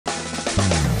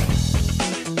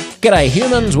G'day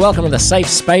humans, welcome to the safe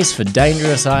space for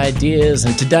dangerous ideas,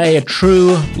 and today a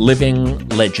true living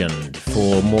legend.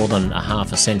 For more than a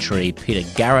half a century, Peter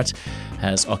Garrett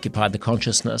has occupied the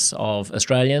consciousness of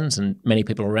Australians and many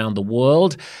people around the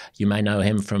world. You may know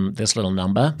him from this little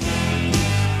number.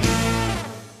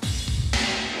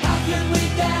 How can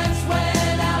we dance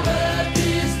when our earth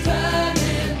is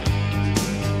turning?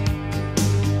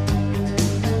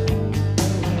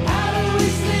 How do we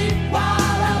sleep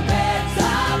while our beds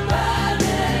are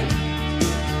burning?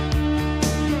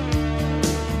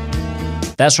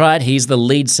 That's right, he's the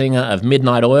lead singer of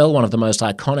Midnight Oil, one of the most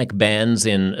iconic bands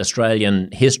in Australian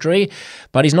history.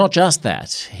 But he's not just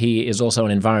that. He is also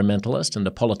an environmentalist and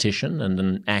a politician and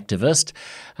an activist.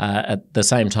 At the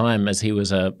same time as he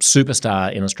was a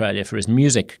superstar in Australia for his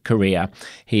music career,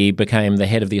 he became the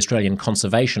head of the Australian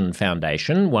Conservation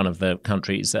Foundation, one of the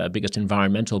country's biggest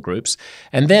environmental groups,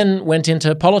 and then went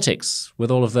into politics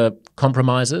with all of the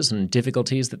compromises and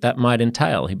difficulties that might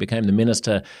entail. He became the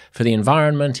Minister for the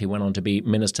Environment. He went on to be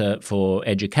Minister for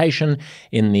Education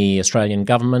in the Australian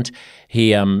government.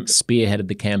 He spearheaded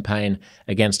the campaign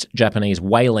against Japanese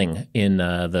whaling in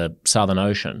the Southern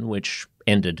Ocean, which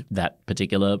ended that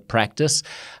particular practice.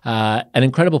 An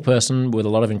incredible person with a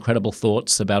lot of incredible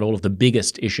thoughts about all of the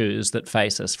biggest issues that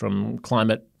face us, from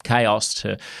climate chaos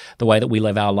to the way that we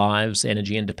live our lives,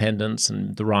 energy independence,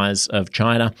 and the rise of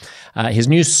China. His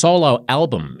new solo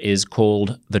album is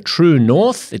called The True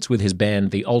North. It's with his band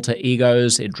The Alter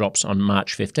Egos. It drops on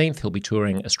March 15th. He'll be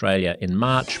touring Australia in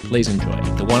March. Please enjoy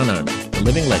the one and only, the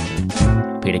living legend,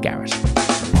 Peter Garrett.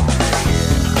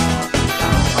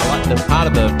 I like the part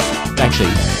of the...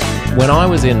 Actually, when I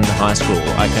was in high school,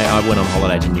 I went on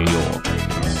holiday to New York,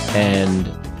 and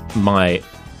my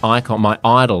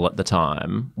idol at the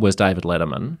time was David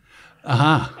Letterman.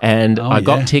 And I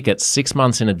got tickets 6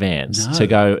 months in advance to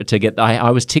get.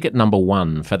 I was ticket number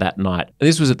one for that night.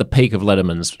 This was at the peak of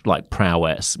Letterman's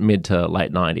prowess, mid to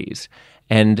late 90s,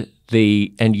 and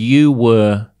you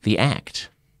were the act.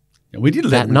 Yeah, we did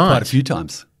that night quite a few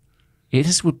times.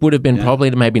 This would have been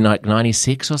probably maybe like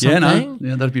 96 or something.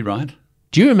 Yeah, that'd be right.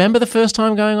 Do you remember the first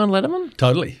time going on Letterman?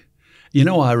 Totally. You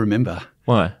know, I remember.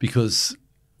 Why? Because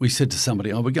we said to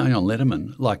somebody, we're going on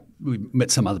Letterman. Like, we met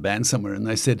some other band somewhere, and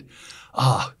they said,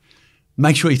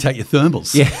 make sure you take your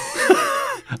thermals. Yeah.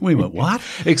 We went, what?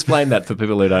 Explain that for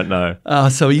people who don't know.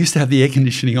 So we used to have the air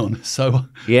conditioning on. So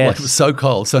yes. it was so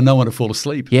cold, so no one would fall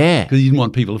asleep. Yeah. Because you didn't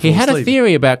want people to fall asleep. He had a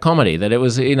theory about comedy that it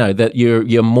was, that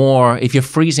you're more, if you're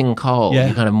freezing cold,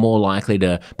 you're kind of more likely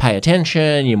to pay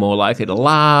attention, you're more likely to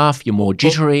laugh, you're more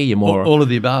jittery, you're more... All of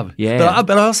the above. Yeah.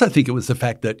 But I also think it was the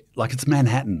fact that, it's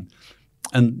Manhattan.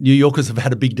 And New Yorkers have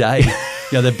had a big day.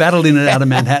 They've battled in and out of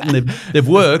Manhattan. They've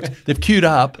worked. They've queued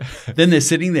up. Then they're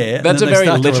sitting there. That's a very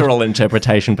literal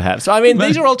interpretation, perhaps. I mean,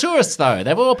 these are all tourists, though.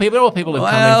 They're all people who've come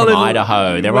in from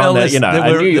Idaho. They're on a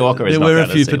New Yorker is not going to see. There were a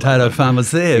few potato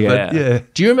farmers there, but yeah.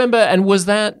 Do you remember? And was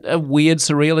that a weird,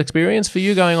 surreal experience for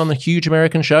you going on the huge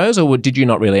American shows, or did you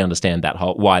not really understand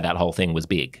why that whole thing was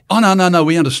big? Oh no,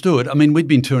 we understood. I mean, we'd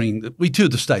been touring. We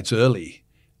toured the States early.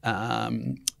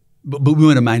 But we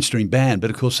weren't a mainstream band.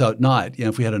 But of course, so at night,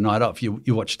 if we had a night off, you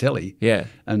watch telly. Yeah.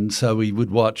 And so we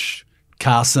would watch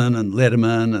Carson and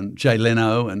Letterman and Jay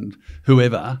Leno and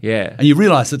whoever. Yeah. And you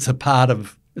realise it's a part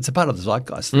of the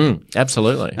zeitgeist.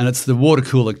 Absolutely. And it's the water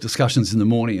cooler discussions in the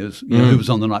morning as who was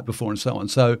on the night before and so on.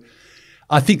 So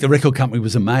I think the record company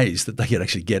was amazed that they could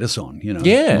actually get us on.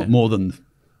 More than.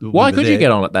 Why could you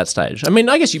get on at that stage? I mean,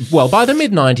 I guess by the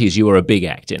mid-90s you were a big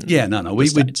act in. Yeah, no.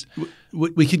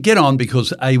 We could get on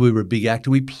because we were a big actor.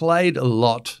 We played a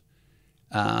lot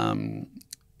in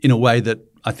a way that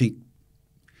I think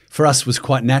for us was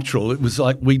quite natural. It was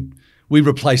like we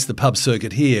replaced the pub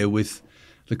circuit here with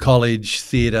the college,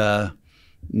 theatre,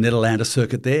 Netherlander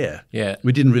circuit there. Yeah.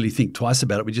 We didn't really think twice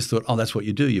about it. We just thought, that's what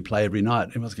you do. You play every night.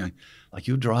 Everyone's going,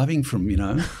 you're driving from,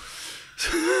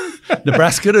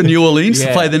 Nebraska to New Orleans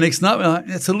to play the next night.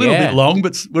 It's a little bit long,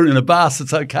 but we're in a bus.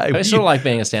 It's okay. It's sort of like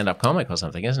being a stand-up comic or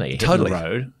something, isn't it? You hit the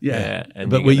road. Yeah.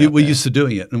 But we're used to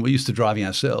doing it, and we're used to driving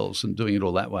ourselves and doing it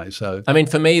all that way. So I mean,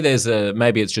 for me,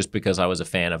 maybe it's just because I was a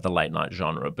fan of the late night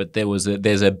genre, but there's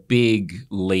a big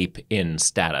leap in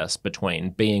status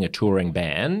between being a touring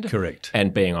band, correct,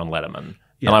 and being on Letterman.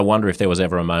 Yeah. And I wonder if there was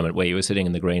ever a moment where you were sitting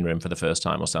in the green room for the first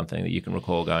time or something that you can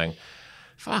recall going,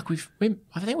 "Fuck, I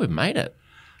think we've made it."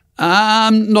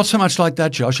 Not so much like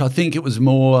that, Josh. I think it was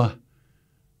more,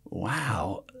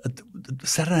 wow,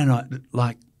 Saturday night,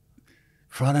 like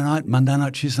Friday night, Monday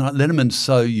night, Tuesday night, Letterman's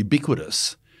so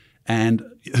ubiquitous And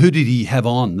who did he have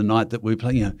on the night that we were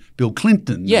playing? You know, Bill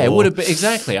Clinton. Yeah, it would have been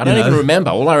exactly. I don't even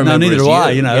remember. All I remember neither is do I.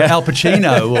 you. You know, Al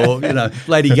Pacino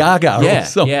or Lady Gaga. Yeah, or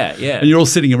something. yeah. And you're all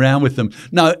sitting around with them.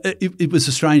 No, it was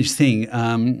a strange thing.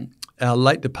 Our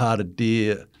late departed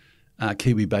dear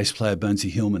Kiwi bass player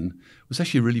Burnsy Hillman was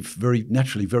actually a really very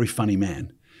naturally very funny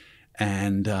man.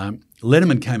 And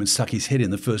Letterman came and stuck his head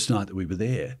in the first night that we were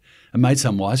there and made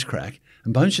some wisecrack.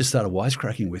 And Bones just started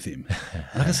wisecracking with him.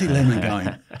 And I could see Letterman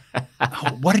going,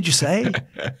 "Oh, what did you say?"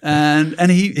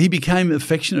 And he became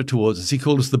affectionate towards us. He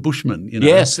called us the Bushmen. You know?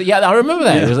 Yes, yeah, I remember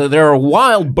that. Yeah. They're a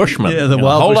wild Bushmen. Yeah, the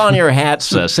wild Hold Bushmen. on your hats.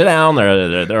 Sit down.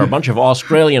 They're a bunch of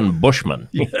Australian Bushmen.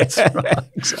 Yeah, that's right.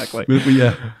 Exactly. With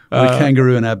a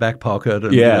kangaroo in our back pocket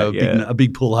and a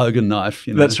big Paul Hogan knife.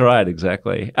 You know? That's right,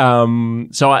 exactly.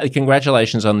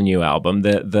 Congratulations on the new album.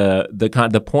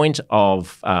 The point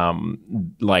of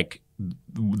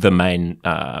the main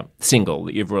single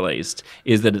that you've released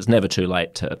is that it's never too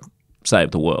late to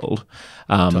save the world.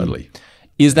 Totally.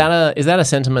 Is that a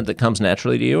sentiment that comes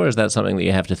naturally to you, or is that something that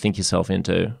you have to think yourself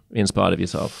into in spite of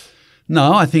yourself?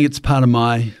 No, I think it's part of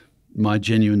my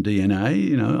genuine DNA.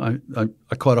 You know,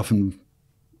 I quite often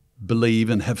believe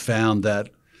and have found that,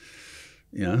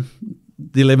 you know,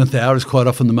 the 11th hour is quite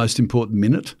often the most important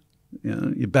minute. You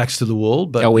know, your back's to the wall,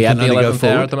 but are we you at can the only go 11th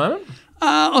forward. hour at the moment?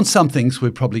 On some things,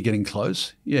 we're probably getting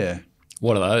close. Yeah,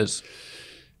 What are those?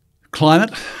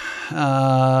 climate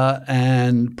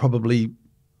and probably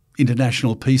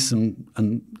international peace and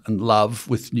love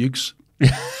with nukes.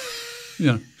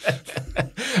 Yeah.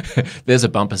 There's a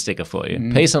bumper sticker for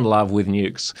you. Peace and love with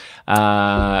nukes.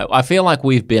 I feel like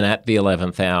we've been at the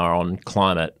 11th hour on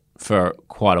climate for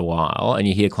quite a while, and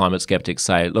you hear climate skeptics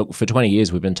say, look, for 20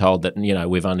 years we've been told that, you know,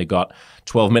 we've only got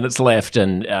 12 minutes left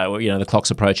and, you know, the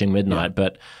clock's approaching midnight,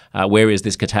 but where is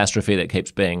this catastrophe that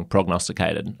keeps being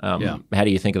prognosticated? How do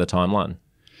you think of the timeline?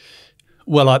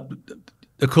 Well,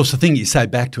 of course, the thing you say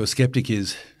back to a skeptic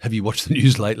is, have you watched the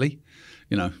news lately?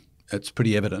 You know, it's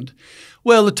pretty evident.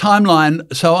 Well, the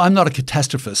timeline, so I'm not a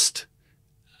catastrophist,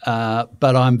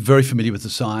 but I'm very familiar with the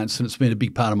science, and it's been a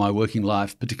big part of my working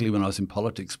life, particularly when I was in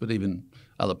politics, but even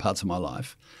other parts of my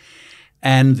life.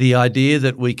 And the idea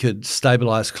that we could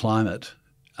stabilise climate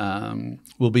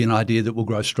will be an idea that will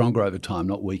grow stronger over time,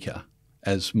 not weaker,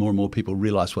 as more and more people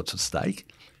realise what's at stake,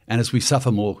 and as we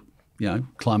suffer more, you know,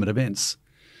 climate events.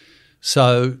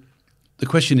 So the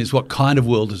question is, what kind of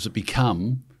world does it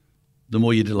become the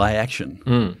more you delay action?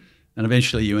 And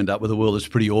eventually you end up with a world that's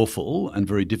pretty awful and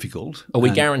very difficult. Are we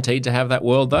guaranteed to have that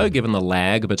world, though, given the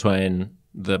lag between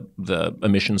the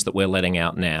emissions that we're letting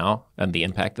out now and the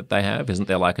impact that they have? Isn't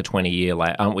there like a 20-year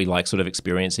lag? Aren't we like sort of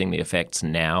experiencing the effects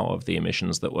now of the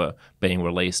emissions that were being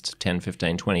released 10,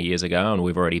 15, 20 years ago, and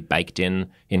we've already baked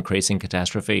in increasing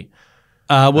catastrophe?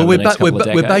 Well, we're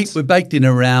baked in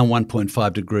around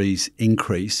 1.5 degrees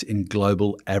increase in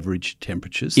global average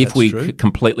temperatures. If we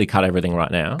completely cut everything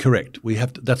right now. Correct. We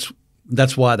have to.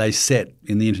 That's why they set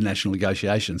in the international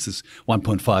negotiations this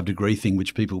 1.5 degree thing,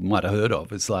 which people might have heard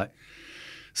of. It's like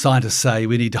scientists say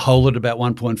we need to hold it about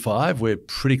 1.5. We're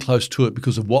pretty close to it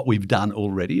because of what we've done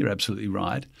already. You're absolutely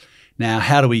right. Now,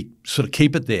 how do we sort of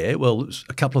keep it there? Well, there's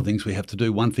a couple of things we have to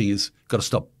do. One thing is got to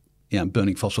stop, you know,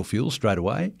 burning fossil fuels straight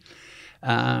away.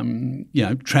 You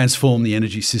know, transform the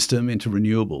energy system into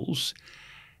renewables,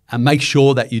 and make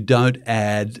sure that you don't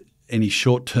add any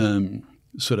short-term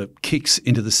sort of kicks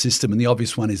into the system. And the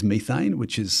obvious one is methane,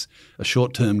 which is a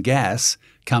short-term gas,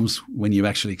 comes when you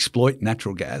actually exploit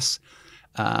natural gas.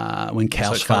 When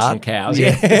cows fart, from cows,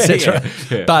 etc.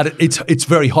 Yeah. But it's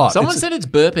very hot. Someone said it's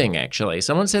burping. Actually,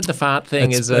 someone said the fart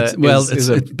thing is it's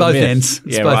both ends.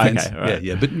 It's both ends.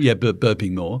 Okay, right.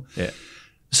 Burping more. Yeah.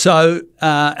 So,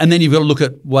 and then you've got to look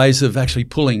at ways of actually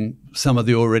pulling some of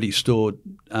the already stored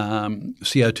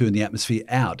CO2 in the atmosphere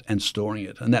out and storing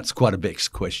it. And that's quite a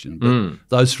vexed question. But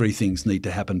those three things need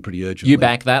to happen pretty urgently. You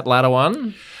back that latter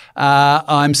one?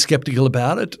 I'm sceptical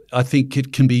about it. I think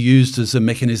it can be used as a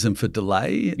mechanism for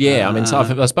delay. Yeah, I mean, so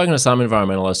I've spoken to some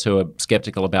environmentalists who are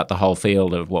sceptical about the whole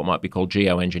field of what might be called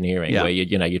geoengineering, where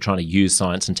you're trying to use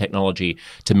science and technology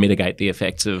to mitigate the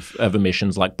effects of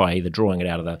emissions, like by either drawing it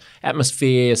out of the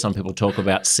atmosphere. Some people talk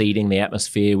about seeding the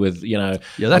atmosphere with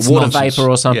that's water nonsense. vapor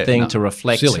or something to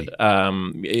reflect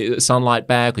sunlight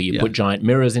back, or you put giant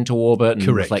mirrors into orbit and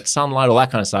reflect sunlight, all that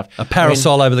kind of stuff. A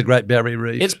parasol over the Great Barrier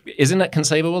Reef. Isn't it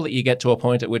conceivable that you get to a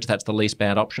point at which that's the least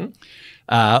bad option?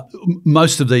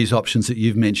 Most of these options that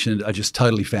you've mentioned are just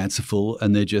totally fanciful,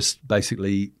 and they're just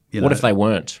basically, What if they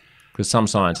weren't? Because some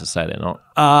scientists say they're not.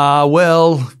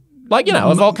 Well, Like,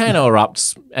 a volcano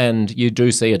erupts and you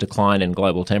do see a decline in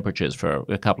global temperatures for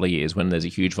a couple of years when there's a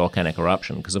huge volcanic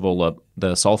eruption because of all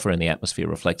the sulfur in the atmosphere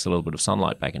reflects a little bit of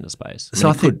sunlight back into space.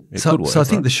 I think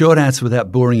the short answer,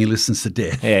 without boring your listeners to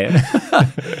death,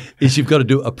 is you've got to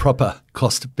do a proper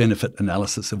cost-benefit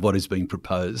analysis of what is being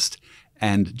proposed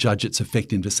and judge its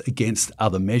effectiveness against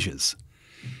other measures.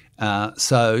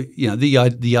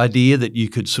 The idea that you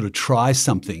could sort of try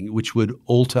something which would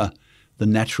alter the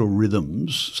natural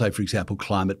rhythms, say, for example,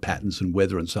 climate patterns and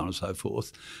weather and so on and so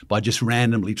forth, by just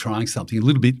randomly trying something, a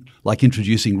little bit like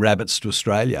introducing rabbits to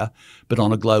Australia, but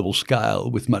on a global scale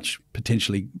with much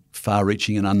potentially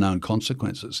far-reaching and unknown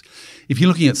consequences. If you're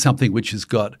looking at something which has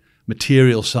got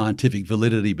material scientific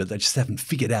validity, but they just haven't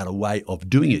figured out a way of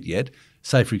doing it yet,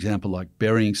 say, for example, like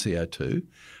burying CO2,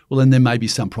 well, then there may be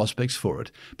some prospects for it.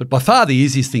 But by far the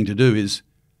easiest thing to do is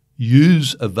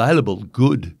use available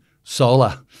good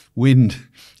solar, wind,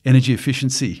 energy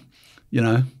efficiency,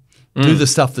 do the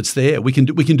stuff that's there. We can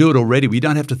do it already. We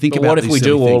don't have to think about these what if we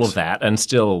do things. all of that and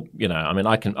still,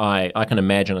 I can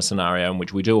imagine a scenario in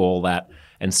which we do all that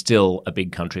and still a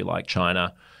big country like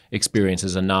China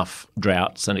experiences enough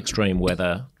droughts and extreme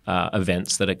weather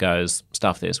events that it goes,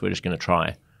 stuff this, we're just going to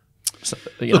try. So,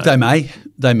 Look, they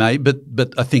may,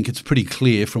 but I think it's pretty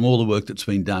clear from all the work that's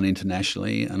been done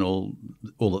internationally and all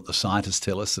that the scientists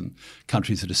tell us and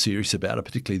countries that are serious about it,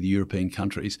 particularly the European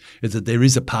countries, is that there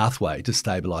is a pathway to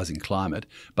stabilising climate,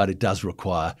 but it does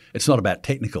require – it's not about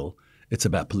technical, it's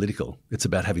about political. It's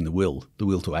about having the will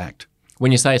to act.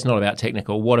 When you say it's not about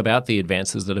technical, what about the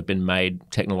advances that have been made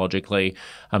technologically?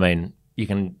 I mean –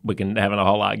 we can have a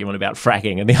whole argument about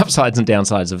fracking and the upsides and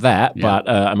downsides of that. Yeah.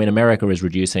 But America is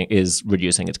reducing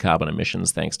its carbon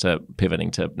emissions thanks to pivoting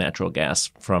to natural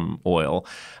gas from oil.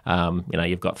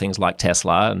 You've got things like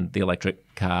Tesla and the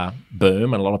electric car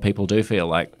boom, and a lot of people do feel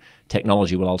like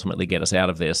technology will ultimately get us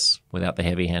out of this without the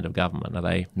heavy hand of government. Are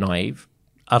they naive?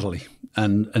 Utterly,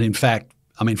 and in fact,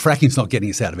 fracking's not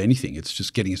getting us out of anything. It's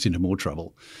just getting us into more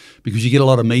trouble because you get a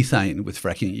lot of methane with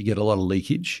fracking. You get a lot of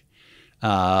leakage.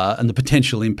 And the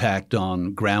potential impact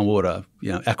on groundwater,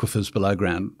 aquifers below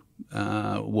ground,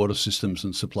 water systems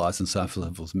and supplies and so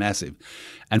forth is massive.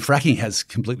 And fracking has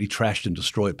completely trashed and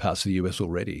destroyed parts of the US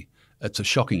already. It's a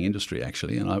shocking industry,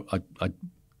 actually, and I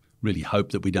really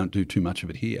hope that we don't do too much of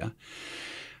it here.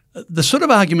 The sort of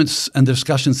arguments and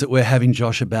discussions that we're having,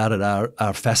 Josh, about it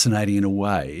are fascinating in a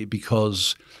way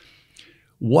because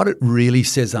what it really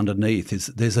says underneath is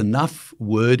there's enough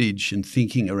wordage and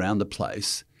thinking around the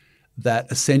place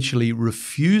that essentially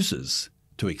refuses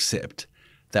to accept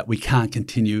that we can't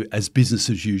continue as business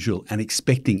as usual and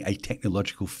expecting a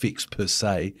technological fix per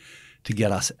se to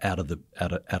get us out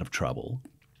of trouble,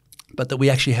 but that we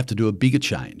actually have to do a bigger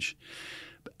change.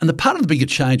 And the part of the bigger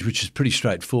change, which is pretty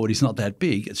straightforward, is not that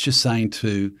big. It's just saying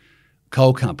to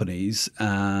coal companies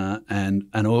and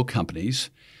oil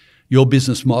companies, your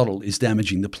business model is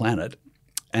damaging the planet.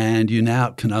 And you now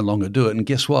can no longer do it. And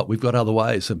guess what? We've got other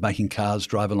ways of making cars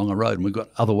drive along a road, and we've got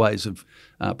other ways of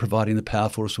providing the power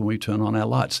for us when we turn on our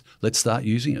lights. Let's start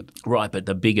using it. Right, but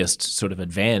the biggest sort of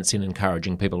advance in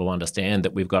encouraging people to understand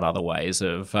that we've got other ways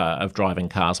of driving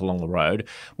cars along the road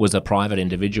was a private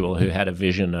individual who had a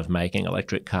vision of making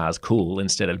electric cars cool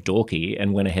instead of dorky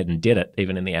and went ahead and did it,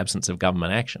 even in the absence of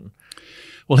government action.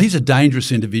 Well, he's a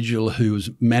dangerous individual who's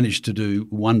managed to do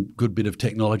one good bit of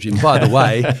technology. And by the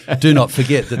way, do not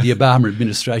forget that the Obama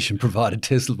administration provided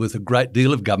Tesla with a great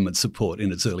deal of government support in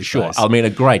its early phase. I mean, a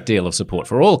great deal of support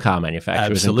for all car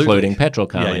manufacturers, including petrol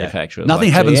car manufacturers.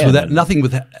 Nothing happens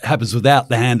without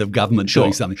the hand of government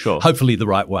doing something, hopefully the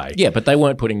right way. Yeah, but they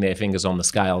weren't putting their fingers on the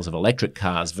scales of electric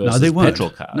cars versus petrol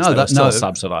cars. They were still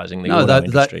subsidising the auto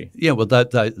industry.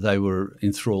 They were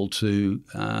enthralled to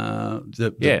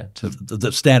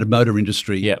the standard motor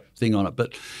industry thing on it.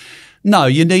 But no,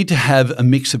 you need to have a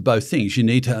mix of both things. You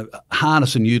need to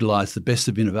harness and utilise the best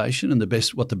of innovation and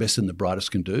what the best and the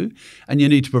brightest can do. And you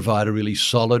need to provide a really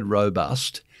solid,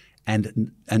 robust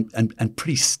and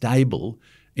pretty stable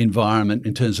environment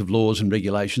in terms of laws and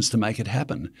regulations to make it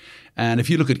happen. And if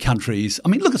you look at countries,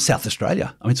 look at South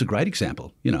Australia. It's a great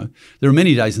example. There are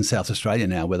many days in South Australia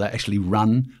now where they actually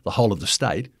run the whole of the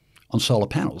state on solar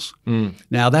panels.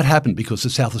 Now, that happened because the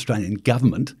South Australian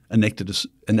government enacted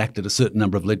a certain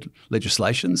number of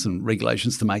legislations and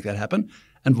regulations to make that happen,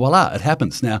 and voila, it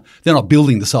happens. Now, they're not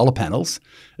building the solar panels.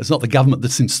 It's not the government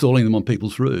that's installing them on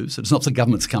people's roofs. It's not the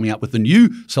government that's coming up with the new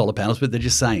solar panels, but they're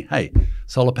just saying, hey,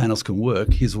 solar panels can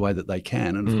work. Here's a way that they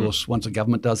can. And, of course, once a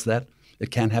government does that, It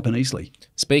can happen easily.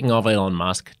 Speaking of Elon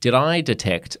Musk, did I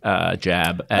detect a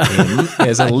jab at him?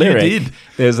 There's a lyric. did.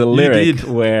 There's a lyric did.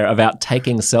 where about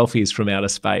taking selfies from outer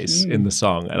space in the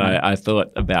song, and I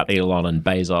thought about Elon and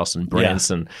Bezos and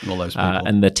Branson and all those people.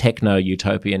 and the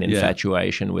techno-utopian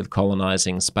infatuation with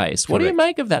colonizing space. What do you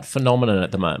make of that phenomenon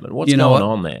at the moment? What's going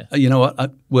on there? You know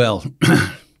what? Well,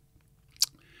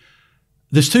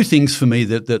 there's two things for me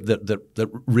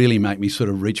that really make me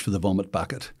sort of reach for the vomit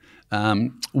bucket.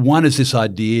 One is this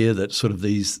idea that sort of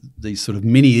these sort of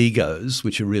mini egos,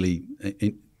 which are really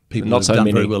people that have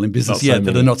done very well in business,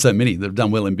 that are not so many, that have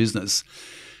done well in business,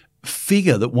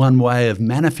 figure that one way of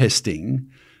manifesting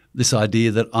this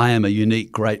idea that I am a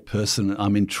unique, great person,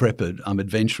 I'm intrepid, I'm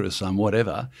adventurous, I'm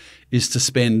whatever, is to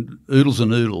spend oodles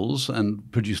and oodles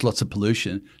and produce lots of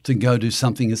pollution to go do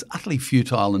something as utterly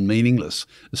futile and meaningless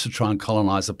as to try and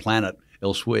colonise a planet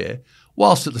elsewhere,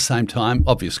 whilst at the same time,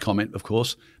 obvious comment, of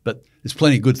course, but there's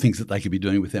plenty of good things that they could be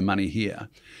doing with their money here.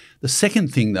 The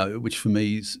second thing, though, which for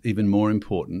me is even more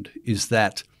important, is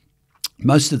that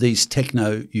most of these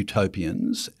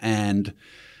techno-utopians and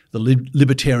the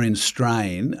libertarian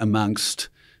strain amongst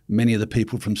many of the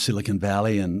people from Silicon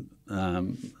Valley and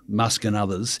Musk and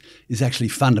others is actually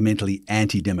fundamentally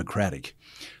anti-democratic.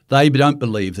 They don't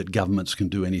believe that governments can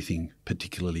do anything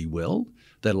particularly well.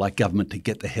 They'd like government to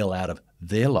get the hell out of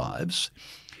their lives.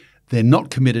 They're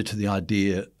not committed to the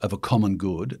idea of a common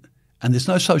good, and there's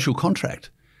no social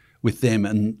contract with them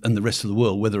and the rest of the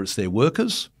world, whether it's their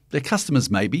workers, their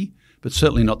customers maybe, but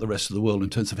certainly not the rest of the world in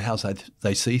terms of how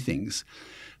they see things.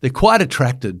 They're quite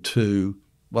attracted to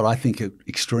what I think are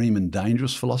extreme and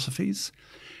dangerous philosophies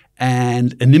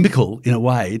and inimical in a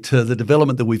way to the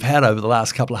development that we've had over the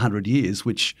last couple of hundred years,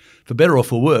 which for better or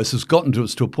for worse has gotten to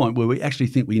us to a point where we actually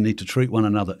think we need to treat one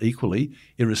another equally,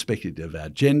 irrespective of our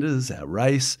genders, our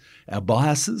race, our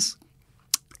biases.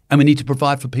 And we need to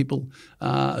provide for people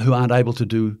who aren't able to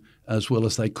do as well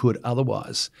as they could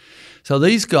otherwise. So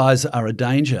these guys are a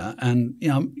danger, and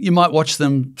you might watch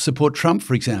them support Trump,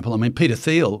 for example. I mean, Peter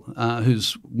Thiel,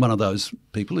 who's one of those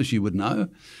people, as you would know,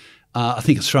 I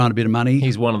think has thrown a bit of money.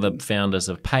 He's one of the founders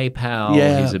of PayPal.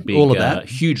 Yeah, he's a big, all of that.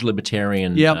 Huge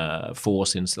libertarian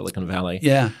force in Silicon Valley.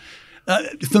 Yeah.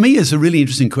 For me, there's a really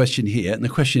interesting question here, and the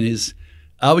question is,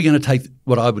 are we going to take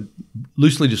what I would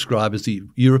loosely describe as the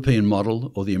European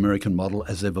model or the American model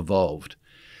as they've evolved?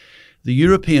 The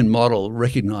European model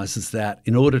recognises that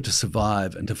in order to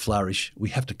survive and to flourish, we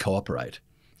have to cooperate.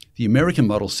 The American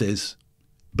model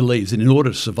believes that in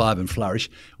order to survive and flourish,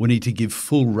 we need to give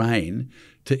full rein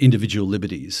to individual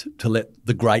liberties, to let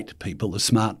the great people, the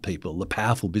smart people, the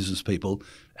powerful business people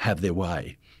have their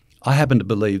way. I happen to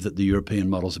believe that the European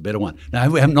model is a better one.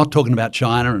 Now, I'm not talking about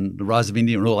China and the rise of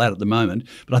India and all that at the moment,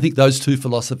 but I think those two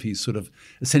philosophies sort of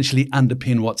essentially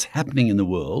underpin what's happening in the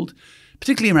world,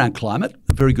 particularly around climate,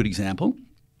 a very good example.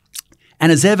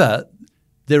 And as ever,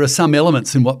 there are some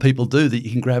elements in what people do that you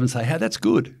can grab and say, hey, that's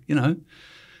good,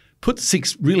 Put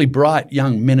 6 really bright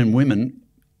young men and women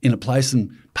in a place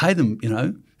and pay them,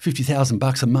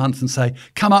 $50,000 a month and say,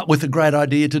 come up with a great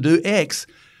idea to do X.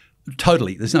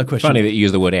 Totally, there's no question. Funny that you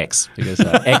use the word X because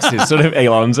X is sort of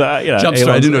Elon's, Jump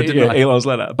straight into it, didn't I? Elon's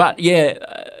letter. But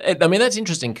I mean that's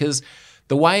interesting because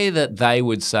the way that they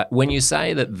would say, when you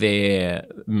say that they're,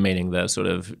 meaning the sort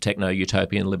of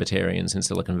techno-utopian libertarians in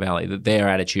Silicon Valley, that their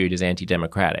attitude is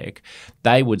anti-democratic,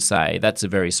 they would say that's a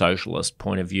very socialist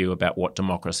point of view about what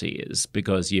democracy is,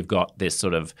 because you've got this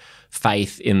sort of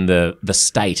faith in the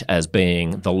state as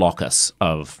being the locus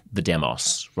of the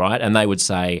demos, right? And they would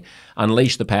say,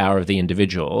 unleash the power of the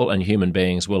individual and human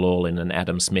beings will all, in an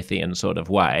Adam Smithian sort of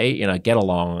way, get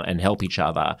along and help each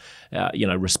other,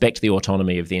 respect the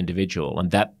autonomy of the individual. And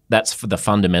that's for the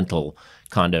fundamental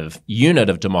kind of unit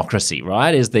of democracy,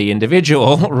 right, is the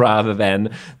individual rather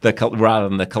than the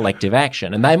collective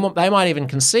action. And they might even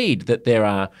concede that there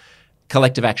are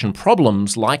collective action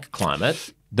problems like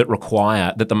climate that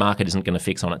require that the market isn't going to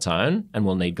fix on its own and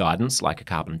will need guidance like a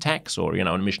carbon tax or an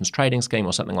emissions trading scheme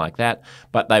or something like that.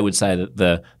 But they would say that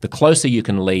the closer you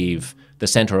can leave the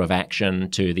centre of action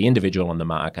to the individual and the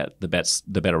market, the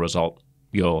better result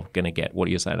you're going to get. What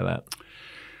do you say to that?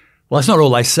 Well, that's not all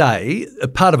they say. A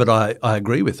part of it I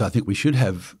agree with. I think we should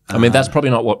have... I mean, that's probably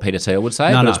not what Peter Thiel would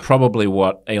say, but no. It's probably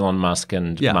what Elon Musk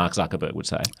and Mark Zuckerberg would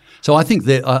say. So I think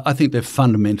they're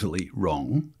fundamentally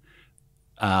wrong.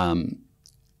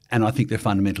 And I think they're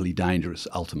fundamentally dangerous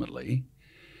ultimately.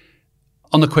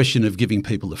 On the question of giving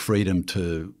people the freedom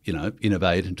to,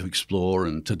 innovate and to explore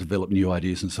and to develop new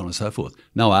ideas and so on and so forth,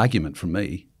 no argument from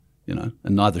me, and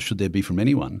neither should there be from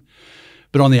anyone.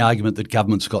 But on the argument that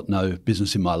government's got no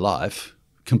business in my life,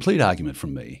 complete argument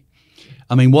from me.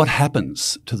 I mean, what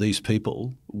happens to these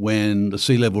people when the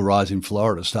sea level rise in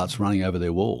Florida starts running over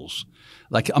their walls?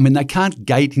 Like, I mean, they can't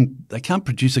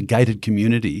produce a gated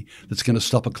community that's going to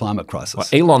stop a climate crisis. Well,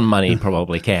 Elon money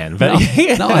probably can, but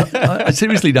No, I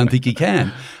seriously don't think he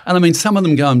can. And I mean, some of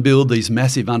them go and build these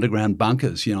massive underground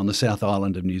bunkers, on the South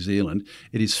Island of New Zealand.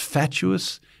 It is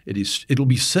fatuous. It'll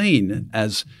be seen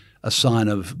as a sign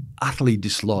of utterly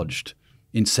dislodged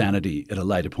insanity at a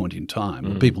later point in time.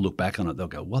 When people look back on it, they'll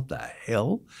go, what the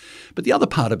hell? But the other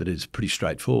part of it is pretty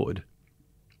straightforward.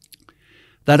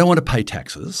 They don't want to pay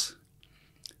taxes.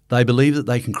 They believe that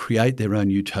they can create their own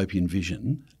utopian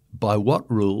vision. By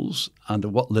what rules, under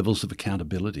what levels of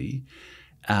accountability,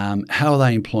 how are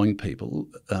they employing people,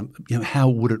 how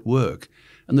would it work?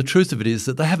 And the truth of it is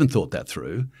that they haven't thought that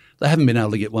through. They haven't been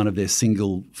able to get one of their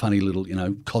single funny little,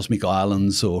 cosmic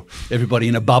islands or everybody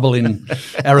in a bubble in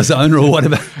Arizona or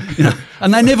whatever.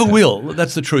 And they never will.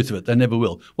 That's the truth of it. They never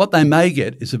will. What they may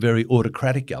get is a very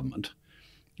autocratic government,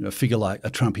 a figure like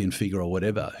a Trumpian figure or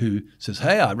whatever, who says,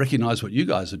 hey, I recognise what you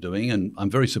guys are doing and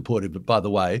I'm very supportive, but by the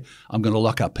way, I'm going to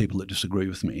lock up people that disagree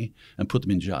with me and put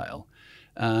them in jail.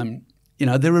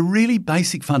 There are really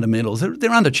basic fundamentals.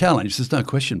 They're under challenge. There's no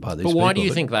question by these people. But why do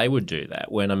you think they would do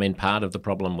that when, part of the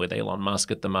problem with Elon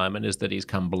Musk at the moment is that he's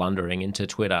come blundering into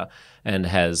Twitter and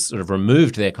has sort of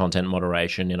removed their content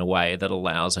moderation in a way that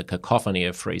allows a cacophony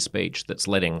of free speech that's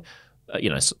letting,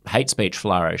 hate speech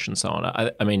flourish and so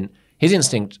on. I mean, his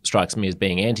instinct strikes me as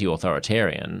being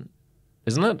anti-authoritarian,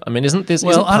 isn't it? I mean, isn't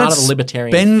part of the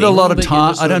libertarian spend thing a lot of that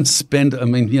time. I don't spend. I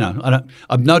mean,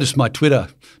 I've noticed my Twitter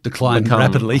decline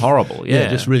rapidly. Horrible, yeah,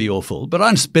 just really awful. But I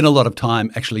don't spend a lot of time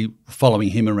actually following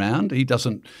him around. He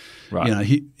doesn't.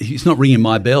 Right. He's not ringing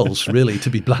my bells, really, to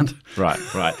be blunt. Right.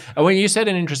 And when you said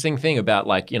an interesting thing about,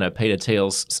 Peter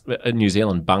Thiel's New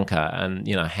Zealand bunker and,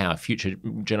 how future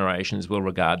generations will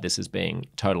regard this as being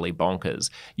totally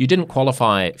bonkers, you didn't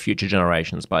qualify future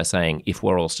generations by saying if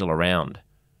we're all still around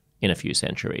in a few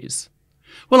centuries.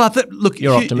 Well, look,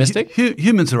 you're optimistic?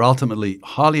 Humans are ultimately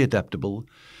highly adaptable.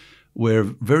 We're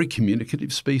a very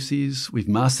communicative species. We've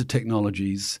mastered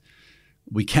technologies.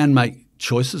 We can make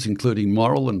choices, including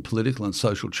moral and political and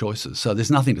social choices. So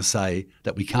there's nothing to say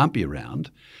that we can't be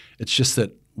around. It's just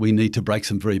that we need to break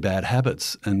some very bad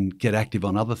habits and get active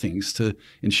on other things to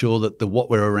ensure that what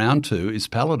we're around to is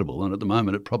palatable. And at the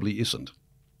moment, it probably isn't.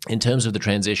 In terms of the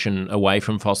transition away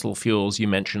from fossil fuels, you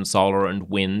mentioned solar and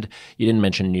wind. You didn't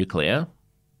mention nuclear.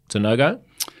 It's a no-go?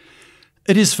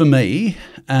 It is for me,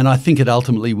 and I think it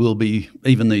ultimately will be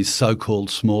even these so-called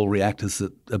small reactors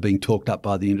that are being talked up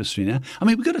by the industry now. I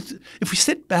mean, if we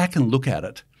step back and look at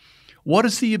it, what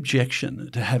is the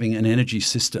objection to having an energy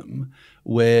system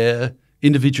where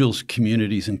individuals,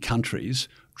 communities and countries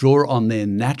draw on their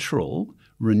natural,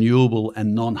 renewable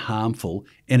and non-harmful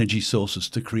energy sources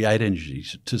to create energy,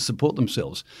 to support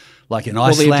themselves? Like in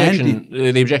Iceland.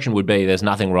 The objection would be there's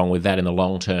nothing wrong with that in the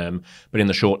long term, but in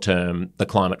the short term, the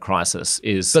climate crisis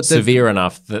is severe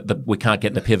enough that we can't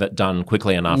get the pivot done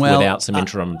quickly enough without some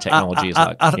interim technologies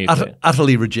like nuclear.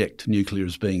 Utterly reject nuclear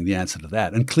as being the answer to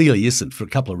that, and clearly isn't, for a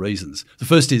couple of reasons. The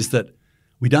first is that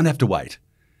we don't have to wait.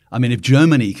 I mean, if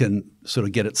Germany can sort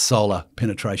of get its solar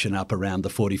penetration up around the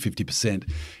 40, 50%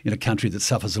 in a country that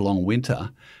suffers a long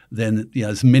winter, then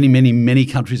there's many, many, many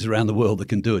countries around the world that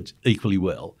can do it equally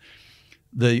well.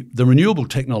 The renewable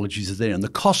technologies are there, and the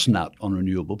cost nut on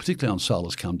renewable, particularly on solar,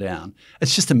 has come down.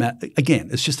 It's just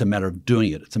it's just a matter of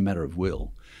doing it. It's a matter of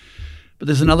will. But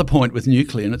there's another point with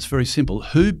nuclear, and it's very simple.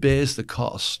 Who bears the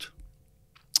cost,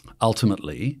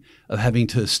 ultimately, of having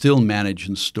to still manage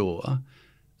and store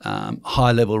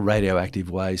high-level radioactive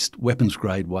waste,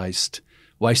 weapons-grade waste,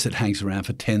 waste that hangs around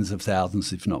for tens of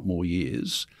thousands, if not more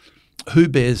years? Who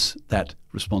bears that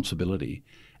responsibility?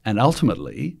 And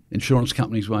ultimately, insurance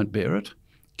companies won't bear it.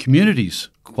 Communities,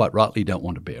 quite rightly, don't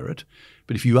want to bear it.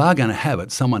 But if you are going to have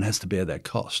it, someone has to bear that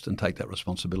cost and take that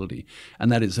responsibility.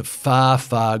 And that is a far,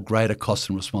 far greater cost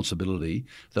and responsibility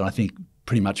than I think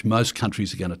pretty much most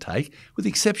countries are going to take, with the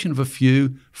exception of a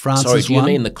few. France is one. Sorry, do you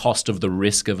mean the cost of the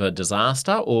risk of a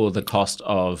disaster or the cost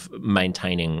of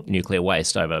maintaining nuclear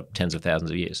waste over tens of thousands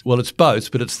of years? Well, it's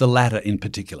both, but it's the latter in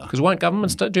particular. Because won't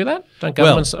governments do that? Don't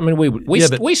governments? I mean,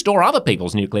 we store other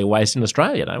people's nuclear waste in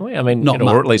Australia, don't we? I mean,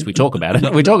 or at least we talk about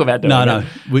it. We talk about doing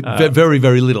it. Very,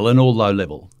 very little, and all low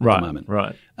level at the moment.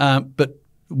 Right. But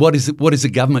what is a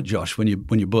government, Josh, when you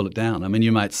boil it down? I mean,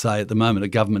 you might say at the moment a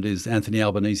government is Anthony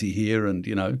Albanese here and,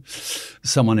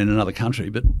 someone in another country,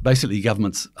 but basically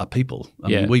governments are people. I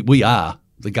mean, we are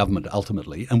the government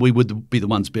ultimately, and we would be the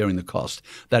ones bearing the cost.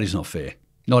 That is not fair,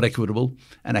 not equitable,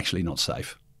 and actually not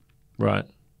safe. Right.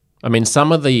 I mean,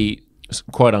 some of the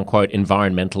quote-unquote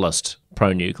environmentalist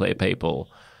pro-nuclear people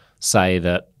say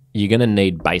that you're going to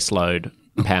need baseload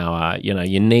power.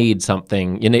 You need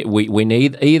something. We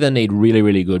either need really,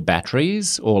 really good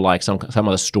batteries or like some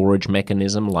other storage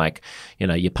mechanism, like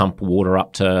you pump water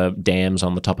up to dams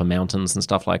on the top of mountains and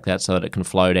stuff like that so that it can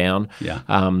flow down. Yeah.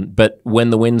 But when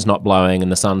the wind's not blowing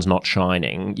and the sun's not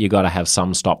shining, you got to have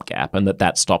some stopgap, and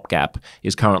that stopgap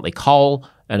is currently coal,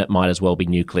 and it might as well be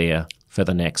nuclear for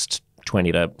the next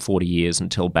 20 to 40 years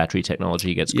until battery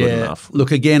technology gets good enough.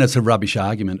 Look, again, it's a rubbish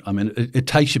argument. I mean, it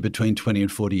takes you between 20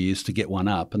 and 40 years to get one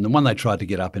up. And the one they tried to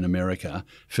get up in America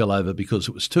fell over because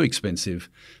it was too expensive.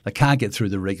 They can't get through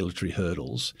the regulatory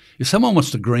hurdles. If someone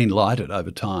wants to green light it over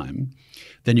time,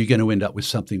 then you're going to end up with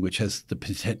something which has the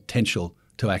potential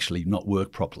to actually not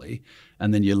work properly.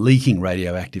 And then you're leaking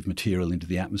radioactive material into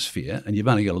the atmosphere. And you've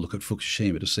only got to look at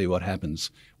Fukushima to see what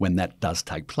happens when that does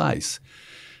take place.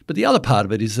 But the other part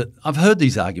of it is that I've heard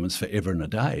these arguments forever and a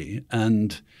day,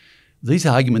 and these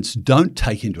arguments don't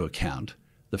take into account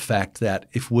the fact that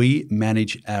if we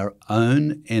manage our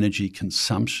own energy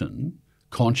consumption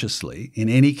consciously in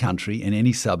any country, in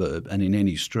any suburb and in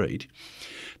any street,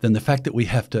 then the fact that we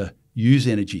have to use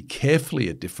energy carefully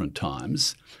at different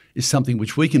times is something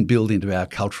which we can build into our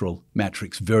cultural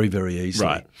matrix very, very easily.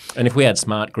 Right. And if we had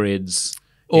smart grids...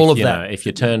 If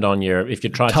you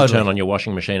tried to turn on your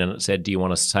washing machine and it said, "Do you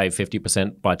want to save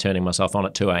 50% by turning myself on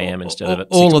at 2 a.m. instead of at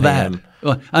 6 all of p.m.?"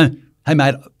 that. Hey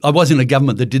mate, I was in a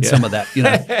government that did some of that.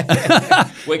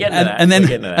 We're getting to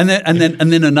that.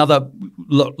 And then another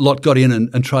lot got in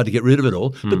and tried to get rid of it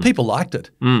all. But people liked it.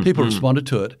 People responded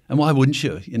to it. And why wouldn't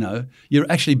you?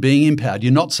 You're actually being empowered.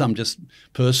 You're not some just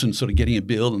person sort of getting a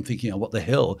bill and thinking, "Oh, what the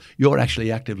hell?" You're actually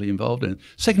actively involved in it.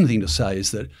 Second thing to say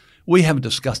is that we haven't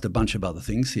discussed a bunch of other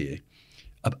things here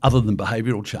other than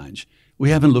behavioural change. We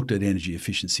haven't looked at energy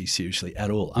efficiency seriously at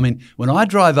all. I mean, when I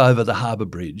drive over the Harbour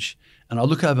Bridge and I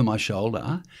look over my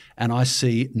shoulder and I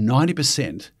see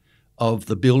 90% of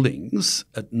the buildings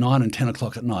at 9 and 10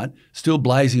 o'clock at night still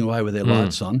blazing away with their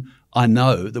lights on, I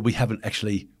know that we haven't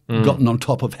actually gotten on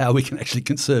top of how we can actually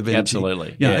conserve energy.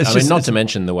 Absolutely. Not to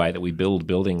mention the way that we build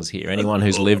buildings here. Anyone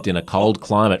who's lived in a cold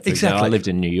climate, for example, I lived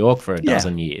in New York for a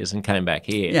dozen years and came back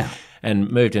here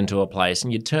and moved into a place,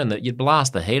 and you'd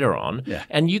blast the heater on,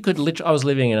 and you could literally. I was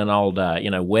living in an old,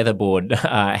 weatherboard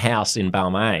house in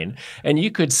Balmain, and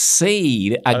you could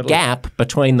see a gap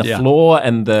between the floor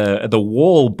and the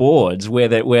wall boards where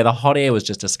the hot air was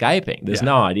just escaping. There's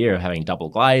no idea of having double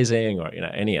glazing or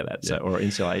any of that, or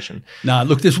insulation. No,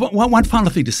 look, there's one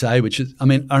final thing to say, which is, I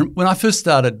mean, when I first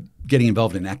started getting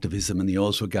involved in activism and the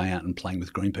oils were going out and playing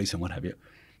with Greenpeace and what have you,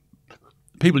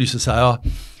 people used to say, "Oh,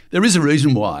 there is a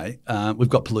reason why we've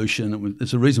got pollution, and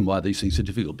there's a reason why these things are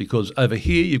difficult, because over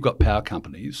here you've got power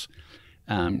companies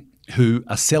who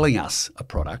are selling us a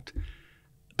product,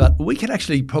 but we can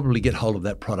actually probably get hold of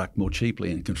that product more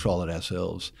cheaply and control it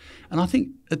ourselves." And I think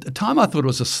at the time I thought it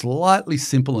was a slightly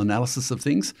simple analysis of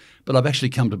things, but I've actually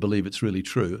come to believe it's really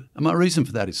true. And my reason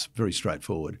for that is very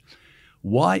straightforward.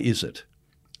 Why is it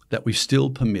that we still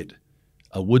permit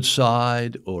a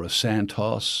Woodside or a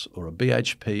Santos or a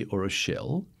BHP or a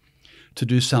Shell to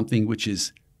do something which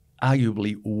is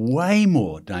arguably way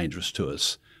more dangerous to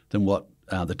us than what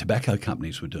the tobacco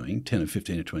companies were doing 10 or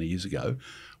 15 or 20 years ago,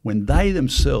 when they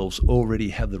themselves already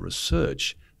have the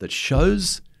research that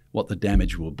shows what the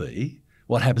damage will be,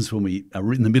 what happens when we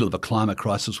are in the middle of a climate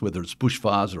crisis, whether it's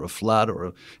bushfires or a flood or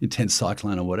an intense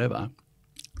cyclone or whatever,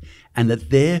 and that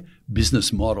their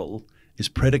business model is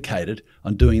predicated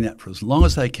on doing that for as long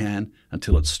as they can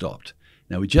until it's stopped.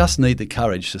 Now, we just need the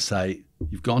courage to say,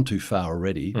 you've gone too far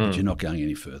already, but you're not going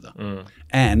any further.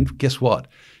 And guess what?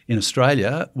 In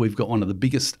Australia, we've got one of the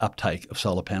biggest uptake of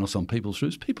solar panels on people's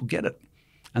roofs. People get it.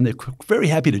 And they're very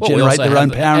happy to generate their own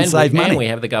power and save money. And we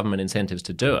have the government incentives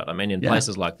to do it. I mean, in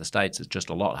places like the States, it's just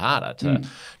a lot harder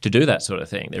to do that sort of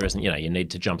thing. There isn't, you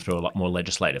need to jump through a lot more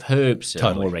legislative hoops,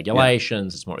 more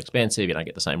regulations, it's more expensive, you don't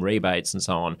get the same rebates and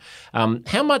so on.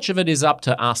 How much of it is up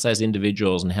to us as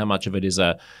individuals and how much of it is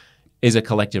a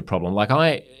collective problem? Like,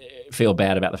 I feel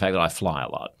bad about the fact that I fly a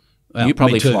lot. Well, you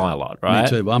probably fly a lot, right? Me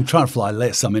too. Well, I'm trying to fly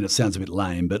less. I mean, it sounds a bit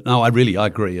lame, but no, I agree.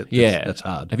 That's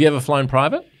hard. Have you ever flown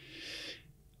private?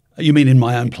 You mean in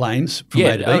my own planes from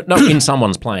A to B? No, in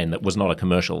someone's plane that was not a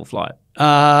commercial flight.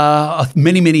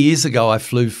 Many, many years ago, I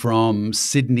flew from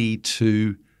Sydney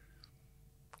to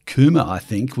Cooma, I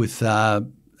think, with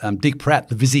Dick Pratt,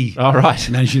 the Visi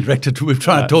managing director. We're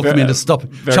trying to talk them into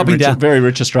chopping down. Very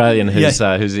rich Australian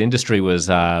whose industry was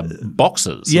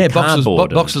boxes. Yeah,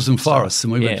 boxes and forests.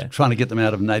 And we were trying to get them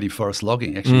out of native forest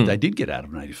logging. Actually, they did get out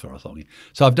of native forest logging.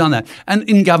 So I've done that. And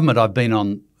in government, I've been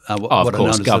on what of are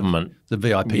course, known government. as the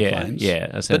VIP Yeah, planes. yeah,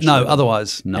 But essentially. no,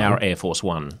 otherwise, no. Our Air Force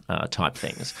One type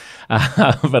things,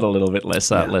 but a little bit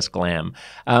less less glam.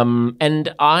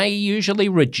 And I usually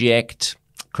reject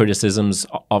criticisms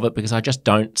of it because I just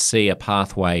don't see a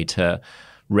pathway to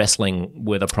wrestling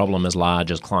with a problem as large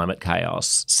as climate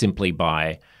chaos simply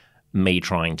by me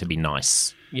trying to be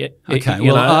nice. Yeah. Okay.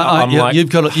 Well, you've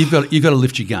got to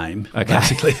lift your game,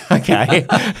 basically. Okay.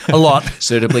 A lot.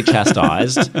 Suitably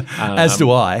chastised. As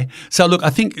do I. So look, I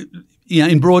think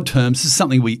in broad terms, this is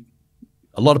something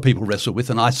a lot of people wrestle with,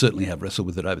 and I certainly have wrestled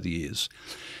with it over the years.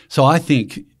 So I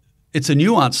think it's a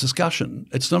nuanced discussion.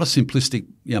 It's not a simplistic,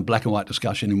 black and white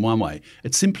discussion in one way.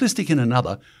 It's simplistic in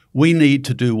another. We need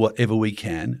to do whatever we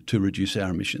can to reduce our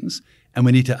emissions, and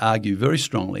we need to argue very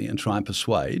strongly and try and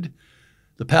persuade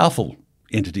the powerful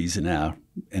entities in our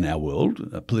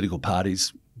world, political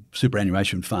parties,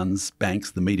 superannuation funds,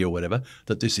 banks, the media, or whatever,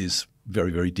 that this is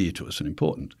very, very dear to us and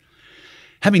important.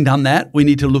 Having done that, we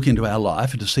need to look into our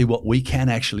life and to see what we can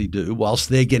actually do whilst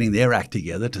they're getting their act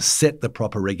together to set the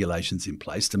proper regulations in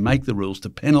place, to make the rules, to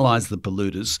penalise the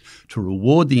polluters, to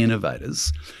reward the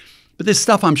innovators. But there's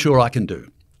stuff I'm sure I can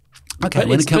do. Okay,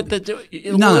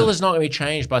 Oil is not going to be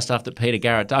changed by stuff that Peter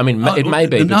Garrett does. I mean, it may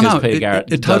be because Peter Garrett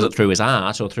does it through his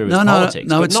art or through his politics,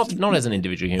 but not as an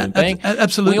individual human being.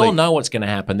 Absolutely. We all know what's going to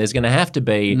happen. There's going to have to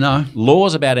be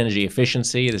laws about energy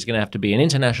efficiency. There's going to have to be an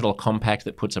international compact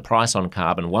that puts a price on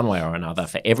carbon one way or another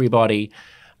for everybody,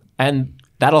 and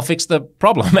that'll fix the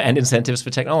problem and incentives for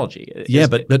technology. Yeah,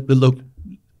 but look,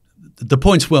 the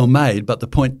point's well made, but the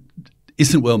point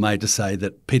isn't well made to say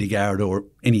that Peter Garrett or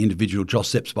any individual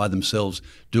Joss Zepps by themselves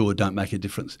do or don't make a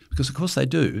difference. Because of course they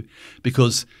do.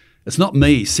 Because it's not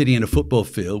me sitting in a football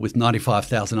field with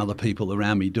 95,000 other people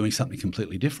around me doing something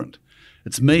completely different.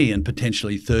 It's me and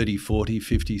potentially 30, 40,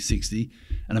 50, 60,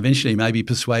 and eventually maybe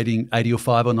persuading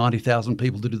 85 or 90,000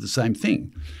 people to do the same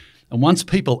thing. And once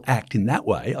people act in that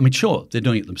way, I mean, sure, they're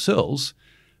doing it themselves,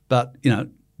 but,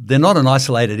 they're not an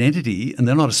isolated entity and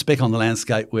they're not a speck on the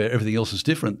landscape where everything else is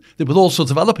different. They're with all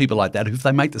sorts of other people like that who, if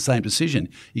they make the same decision,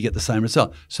 you get the same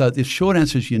result. So the short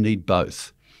answer is you need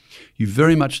both. You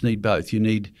very much need both. You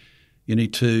need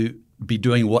to be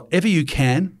doing whatever you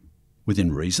can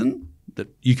within reason that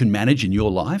you can manage in your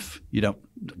life. You're not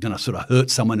going to sort of hurt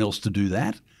someone else to do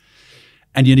that.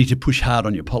 And you need to push hard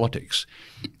on your politics.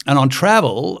 And on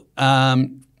travel,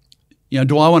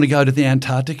 do I want to go to the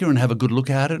Antarctica and have a good look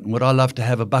at it? And would I love to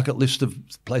have a bucket list of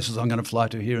places I'm going to fly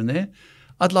to here and there?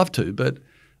 I'd love to, but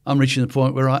I'm reaching the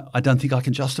point where I don't think I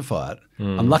can justify it.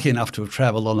 I'm lucky enough to have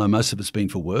travelled, although most of it's been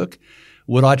for work.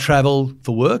 Would I travel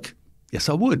for work? Yes,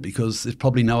 I would, because there's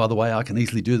probably no other way I can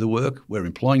easily do the work. We're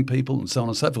employing people and so on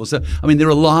and so forth. So, I mean, there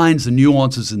are lines and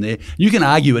nuances in there. You can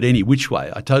argue it any which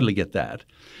way. I totally get that.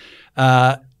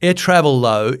 Air travel,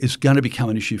 though, is going to become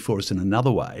an issue for us in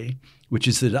another way, which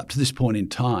is that up to this point in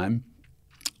time,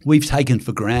 we've taken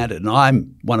for granted, and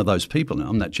I'm one of those people now,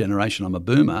 I'm that generation, I'm a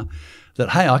boomer, that,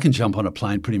 hey, I can jump on a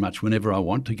plane pretty much whenever I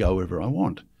want to go wherever I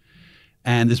want.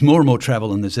 And there's more and more travel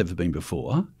than there's ever been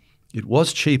before. It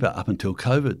was cheaper up until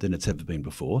COVID than it's ever been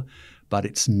before, but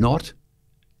it's not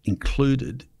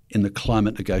included in the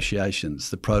climate negotiations,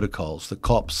 the protocols, the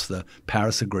COPs, the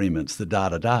Paris agreements, the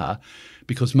da-da-da,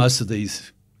 because most of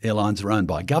these airlines are owned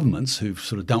by governments who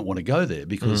sort of don't want to go there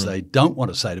because they don't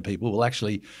want to say to people, well,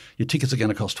 actually, your tickets are going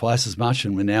to cost twice as much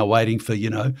and we're now waiting for,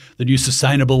 the new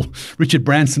sustainable Richard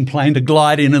Branson plane to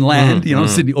glide in and land,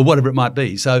 Sydney or whatever it might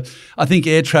be. So I think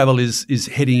air travel is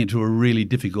heading into a really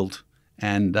difficult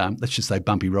and let's just say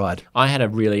bumpy ride. I had a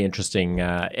really interesting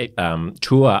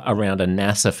tour around a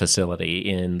NASA facility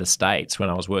in the States when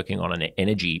I was working on an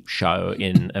energy show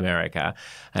in America,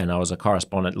 and I was a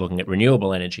correspondent looking at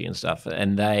renewable energy and stuff.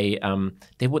 And they've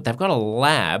got a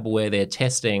lab where they're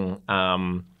testing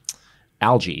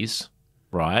algae.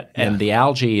 Right, yeah. And the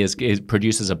algae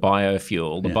produces a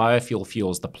biofuel. The biofuel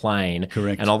fuels the plane.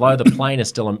 Correct. And although the plane is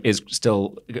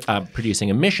still producing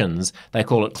emissions, they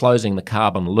call it closing the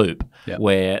carbon loop,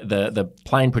 where the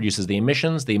plane produces the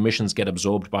emissions get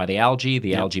absorbed by the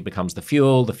algae algae becomes the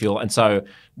fuel, and so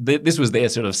this was their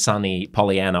sort of sunny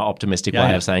Pollyanna optimistic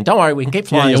way of saying, don't worry, we can keep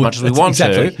flying as much as we want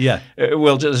to. Yeah,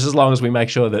 we'll just as long as we make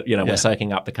sure that we're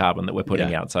soaking up the carbon that we're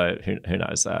putting out. So who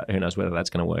knows? Who knows whether that's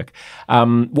going to work?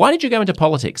 Why did you go into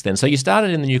politics then? So you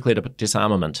started in the Nuclear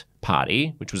Disarmament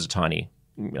Party, which was a tiny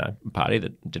party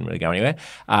that didn't really go anywhere.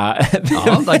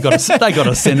 They got a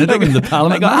senator in the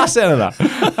parliament. They got a senator.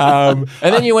 And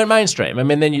then you went mainstream. I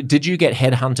mean, did you get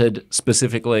headhunted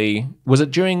specifically? Was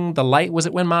it during was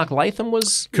it when Mark Latham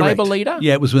was Labor leader?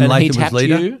 Yeah, it was when Latham was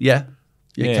leader. You? Yeah.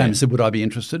 He came and said, would I be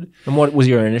interested? And what was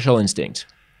your initial instinct?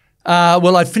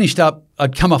 Well, I'd finished up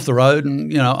I'd come off the road,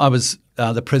 and I was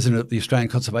the president of the Australian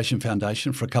Conservation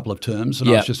Foundation for a couple of terms, and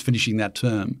I was just finishing that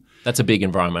term. That's a big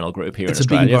environmental group here in It's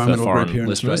Australia. a big environmental for foreign group here in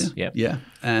listeners. Australia. Yeah.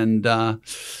 And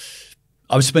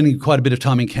I was spending quite a bit of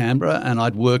time in Canberra, and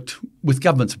I'd worked with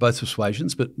governments of both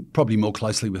persuasions, but probably more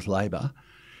closely with Labor.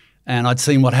 And I'd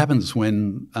seen what happens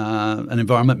when an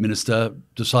environment minister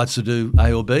decides to do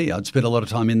A or B. I'd spent a lot of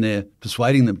time in there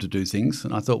persuading them to do things,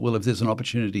 and I thought, well, if there's an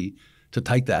opportunity to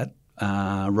take that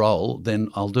role, then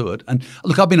I'll do it. And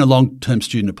look, I've been a long-term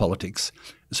student of politics,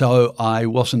 so I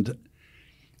wasn't.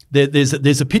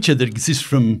 There's a picture that exists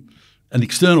from an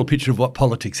external picture of what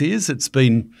politics is. It's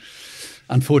been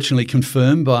unfortunately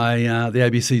confirmed by the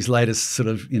ABC's latest sort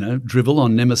of drivel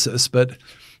on Nemesis, but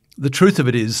the truth of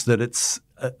it is that it's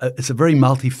a very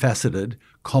multifaceted,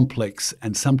 complex,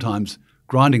 and sometimes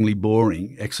grindingly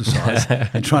boring exercise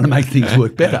in trying to make things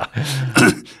work better.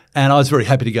 And I was very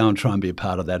happy to go and try and be a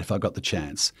part of that if I got the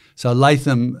chance. So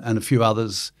Latham and a few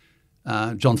others,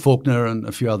 John Faulkner and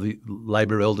a few other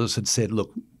Labor elders had said,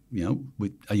 look,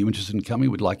 are you interested in coming?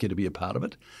 We'd like you to be a part of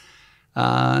it.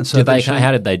 So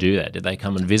how did they do that? Did they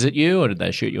come and visit you, or did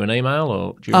they shoot you an email?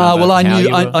 Or do you remember well, I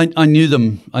knew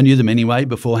them. I knew them anyway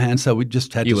beforehand. So we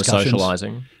just had discussions. You were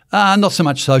socialising? Not so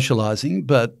much socialising,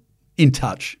 but in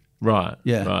touch. Right.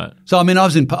 Yeah. Right. So I mean, I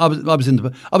was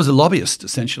a lobbyist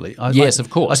essentially. Yes, of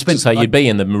course. So you'd be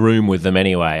in the room with them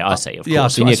anyway. I see. Of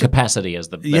course, in your capacity as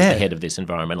the head of this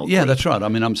environmental group. Yeah, that's right. I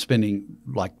mean, I'm spending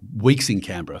like weeks in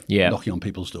Canberra, knocking on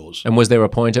people's doors. And was there a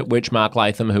point at which Mark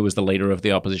Latham, who was the leader of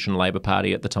the opposition Labor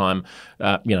Party at the time,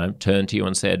 turned to you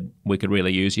and said, "We could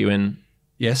really use you in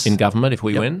government if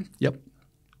we win"? Yep.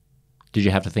 Did you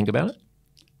have to think about it?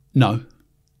 No.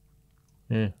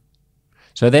 Yeah.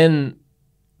 So then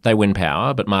they win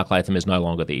power, but Mark Latham is no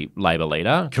longer the Labor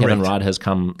leader. Correct. Kevin Rudd has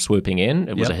come swooping in.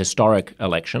 It was a historic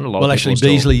election.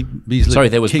 Beasley. Sorry,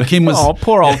 there was Kim was. Oh,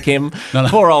 poor old Kim. No.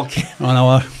 Poor old Kim. I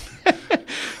know.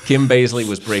 Kim Beazley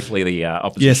was briefly the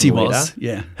opposition yes, he leader. was.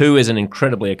 Yeah, who is an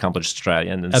incredibly accomplished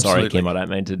Australian. And absolutely. Sorry, Kim, I don't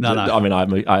mean to. No. I mean,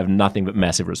 I have nothing but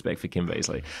massive respect for Kim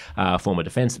Beazley, former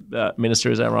defence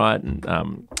minister. Is that right?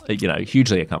 And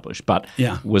hugely accomplished, but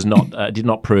was not did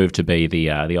not prove to be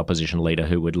the opposition leader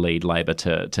who would lead Labor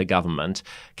to government.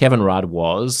 Kevin Rudd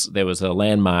was. There was a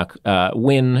landmark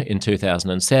win in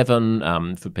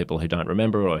 2007. For people who don't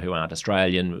remember or who aren't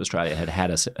Australian, Australia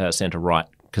had a centre-right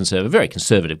very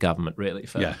conservative government really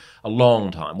for a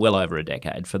long time, well over a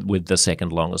decade, with the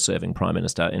second longest serving Prime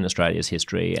Minister in Australia's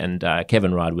history. And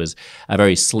Kevin Rudd was a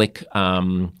very slick,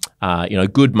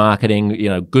 good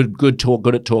marketing, good talk,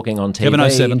 good at talking on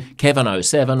TV. Kevin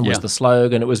 07 was the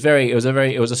slogan. It was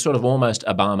a sort of almost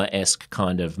Obama-esque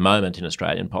kind of moment in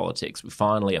Australian politics. We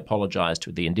finally apologised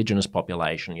to the indigenous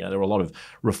population. There were a lot of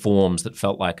reforms that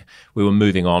felt like we were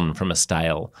moving on from a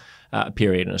stale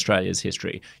period in Australia's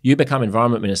history. You become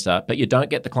Environment Minister, but you don't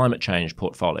get the climate change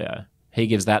portfolio. He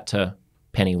gives that to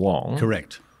Penny Wong.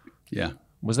 Correct. Yeah.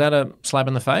 Was that a slap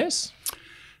in the face?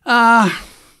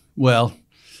 Well,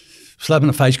 slap in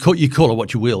the face, you call it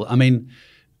what you will. I mean,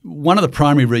 one of the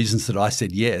primary reasons that I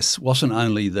said yes wasn't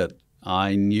only that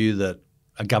I knew that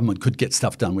a government could get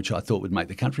stuff done which I thought would make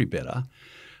the country better,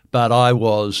 but I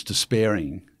was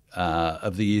despairing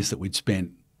of the years that we'd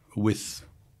spent with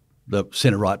the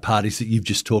centre-right parties that you've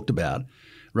just talked about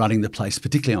running the place,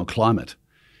 particularly on climate.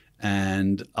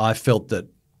 And I felt that,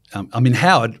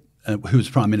 Howard, who was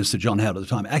Prime Minister, John Howard at the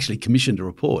time, actually commissioned a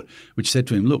report which said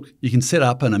to him, look, you can set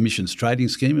up an emissions trading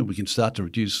scheme and we can start to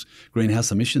reduce greenhouse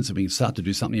emissions and we can start to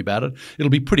do something about it. It'll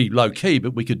be pretty low-key,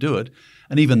 but we could do it.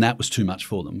 And even that was too much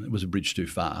for them. It was a bridge too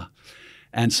far.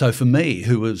 And so for me,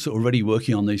 who was already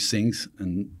working on these things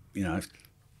and,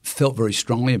 felt very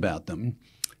strongly about them,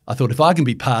 I thought if I can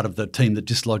be part of the team that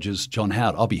dislodges John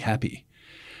Howard, I'll be happy.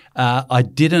 I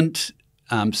didn't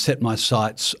set my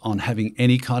sights on having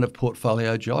any kind of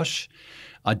portfolio, Josh.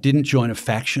 I didn't join a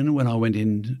faction when I went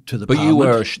into the Parliament. But you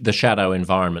were the shadow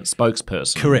environment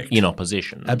spokesperson. Correct. In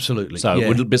opposition. Absolutely. So it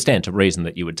would stand to reason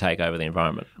that you would take over the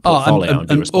environment portfolio and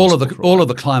be responsible for all of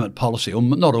the climate policy, or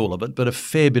not all of it, but a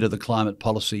fair bit of the climate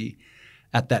policy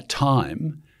at that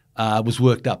time was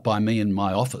worked up by me in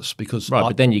my office because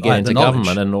but then you get into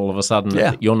government and all of a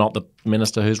sudden you're not the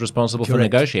minister who's responsible for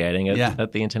negotiating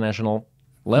at the international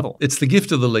level. It's the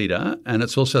gift of the leader and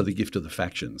it's also the gift of the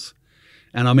factions.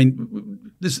 And I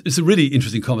mean, it's a really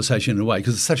interesting conversation in a way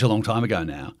because it's such a long time ago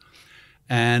now.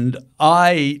 And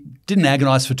I didn't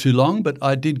agonise for too long, but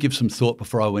I did give some thought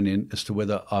before I went in as to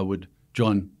whether I would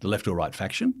join the left or right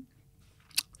faction.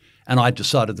 And I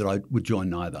decided that I would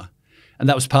join neither. And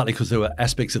that was partly because there were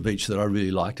aspects of each that I really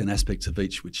liked and aspects of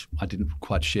each which I didn't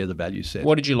quite share the value set.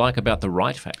 What did you like about the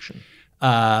right faction?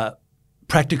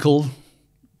 Practical,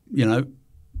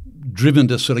 driven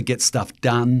to sort of get stuff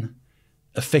done,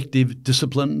 effective,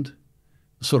 disciplined,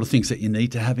 the sort of things that you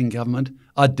need to have in government.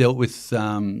 I dealt with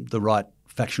the right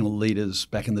factional leaders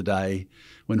back in the day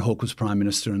when Hawke was Prime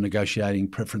Minister and negotiating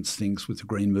preference things with the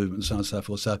Green Movement and so on and so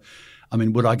forth. So, I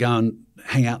mean, would I go and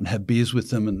hang out and have beers with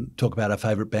them and talk about our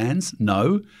favourite bands?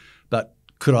 No. But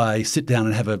could I sit down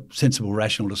and have a sensible,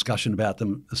 rational discussion about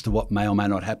them as to what may or may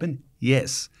not happen?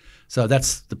 Yes. So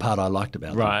that's the part I liked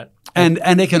about them. Right. And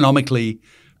economically,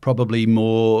 probably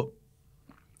more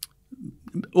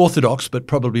orthodox, but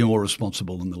probably more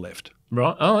responsible than the left.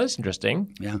 Right. Oh, that's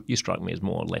interesting. Yeah. You strike me as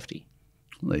more lefty.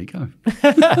 Well, there you go.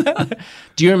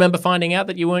 Do you remember finding out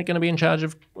that you weren't going to be in charge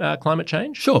of climate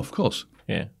change? Sure, of course.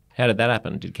 Yeah. How did that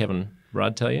happen? Did Kevin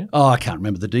Rudd tell you? Oh, I can't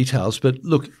remember the details, but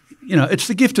look, it's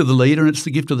the gift of the leader and it's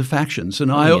the gift of the factions. And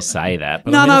You say that,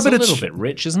 but it's a little bit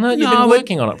rich, isn't it? You've been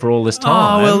working on it for all this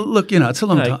time. Oh, well, look, it's a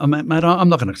long time. Mate, I'm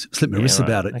not going to slip my wrists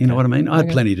about it. Okay. You know what I mean? I had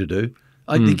plenty to do.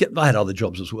 I had other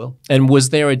jobs as well. And was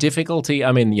there a difficulty?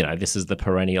 I mean, this is the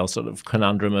perennial sort of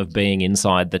conundrum of being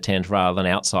inside the tent rather than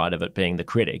outside of it, being the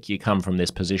critic. You come from this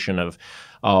position of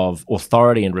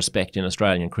authority and respect in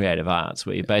Australian creative arts,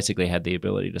 where you basically had the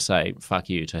ability to say fuck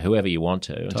you to whoever you want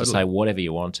to, and to say whatever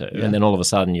you want to. Yeah. And then all of a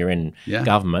sudden you're in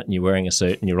government and you're wearing a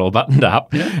suit and you're all buttoned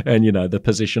up. Yeah. And, the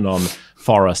position on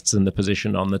forests and the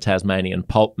position on the Tasmanian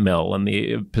pulp mill and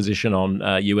the position on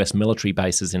US military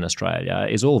bases in Australia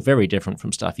is all very different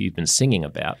from stuff you've been singing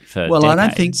about for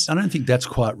decades. I don't think that's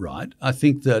quite right. I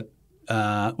think that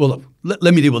look,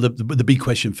 let me deal with the big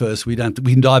question first. We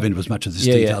can dive into as much of this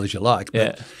detail as you like.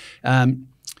 But,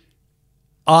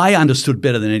 I understood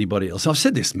better than anybody else. I've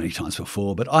said this many times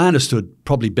before, but I understood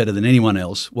probably better than anyone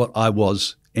else what I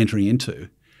was entering into.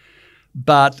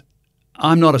 But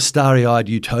I'm not a starry-eyed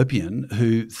utopian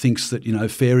who thinks that,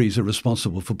 fairies are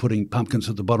responsible for putting pumpkins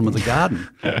at the bottom of the garden.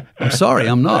 I'm sorry,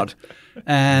 I'm not.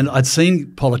 And I'd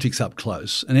seen politics up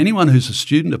close. And anyone who's a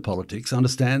student of politics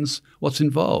understands what's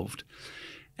involved.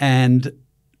 And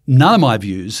none of my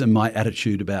views and my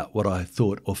attitude about what I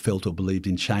thought or felt or believed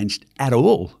in changed at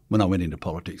all when I went into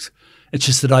politics. It's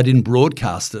just that I didn't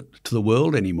broadcast it to the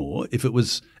world anymore if it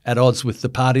was at odds with the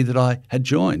party that I had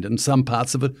joined. And some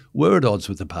parts of it were at odds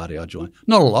with the party I joined.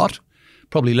 Not a lot,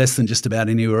 probably less than just about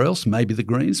anywhere else, maybe the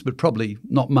Greens, but probably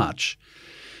not much.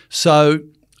 So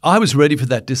I was ready for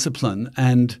that discipline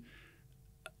and,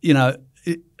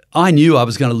 I knew I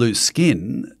was going to lose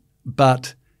skin,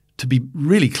 but to be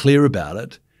really clear about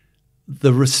it,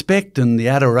 the respect and the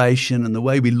adoration and the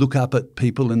way we look up at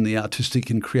people in the artistic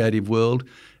and creative world,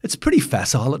 it's pretty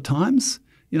facile at times.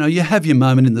 You have your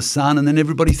moment in the sun and then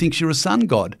everybody thinks you're a sun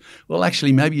god. Well,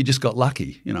 actually, maybe you just got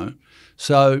lucky,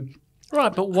 So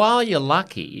right, but while you're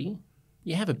lucky,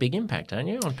 you have a big impact, don't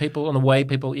you, on people, on the way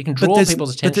people, you can draw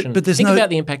people's attention. But think about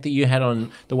the impact that you had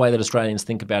on the way that Australians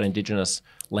think about Indigenous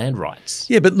land rights.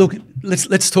 Yeah, but look,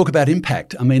 let's talk about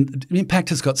impact. I mean, impact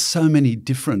has got so many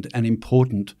different and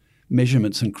important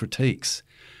measurements and critiques.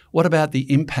 What about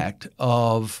the impact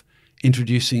of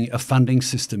introducing a funding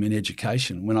system in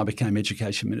education? When I became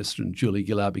Education Minister and Julie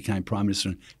Gillard became Prime Minister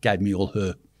and gave me all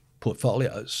her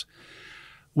portfolios,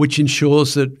 which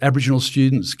ensures that Aboriginal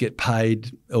students get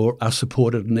paid or are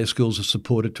supported and their schools are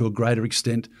supported to a greater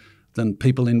extent than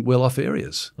people in well-off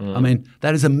areas. I mean,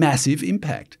 that is a massive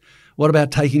impact. What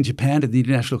about taking Japan to the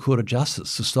International Court of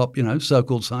Justice to stop,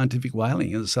 so-called scientific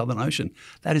whaling in the Southern Ocean?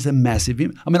 That is a massive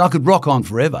I mean, I could rock on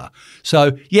forever.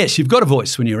 So, yes, you've got a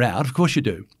voice when you're out. Of course you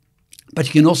do. But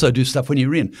you can also do stuff when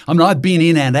you're in. I mean, I've been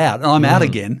in and out, and I'm out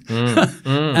again.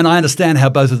 And I understand how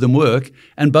both of them work.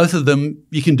 And both of them,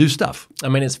 you can do stuff. I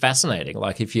mean, it's fascinating.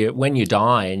 Like when you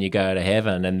die and you go to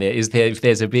heaven, and if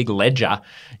there's a big ledger,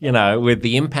 with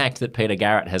the impact that Peter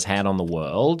Garrett has had on the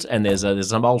world, and there's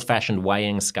some old-fashioned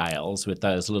weighing scales with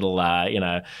those little,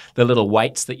 the little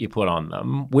weights that you put on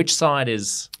them. Which side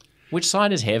is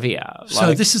heavier?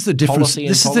 So this is the difference.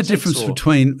 This is the difference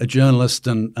between a journalist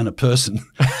and a person.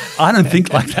 I don't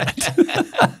think like that.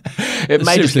 It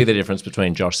may just be the difference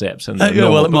between Josh Sepps and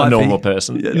a normal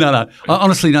person. Yeah. No. I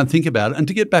honestly don't think about it. And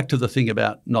to get back to the thing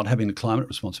about not having the climate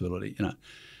responsibility,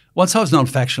 once I was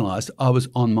non-factionalised, I was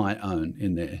on my own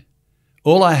in there.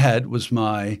 All I had was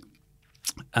my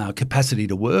capacity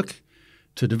to work,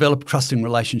 to develop trusting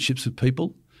relationships with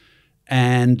people,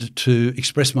 and to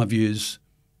express my views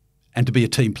and to be a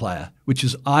team player, which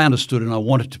is I understood and I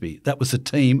wanted to be. That was the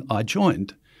team I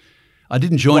joined. I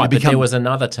didn't join Right, to but become. there was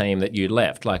another team that you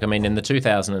left. Like, I mean, in the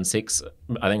 2006,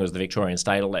 I think it was the Victorian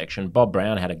state election, Bob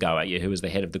Brown had a go at you, who was the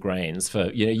head of the Greens. For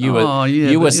you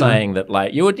were saying that,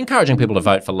 like, you were encouraging people to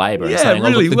vote for Labor and saying,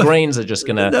 really, oh, look, the Greens are just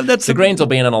going to, the Greens will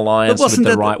be in an alliance with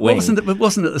the right wing.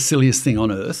 Wasn't it the silliest thing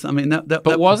on earth? I mean,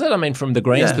 But was it? I mean, from the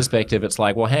Greens' perspective, it's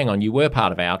like, well, hang on, you were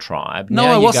part of our tribe. No,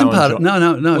 Now I you wasn't go part and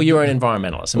of. No. Well, you were an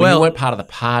environmentalist. I mean, you weren't part of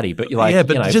the party, but you're like, yeah,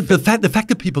 but you know, just the fact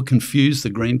that people confuse the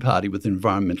Green Party with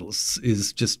environmentalists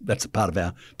is just, that's a part of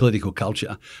our political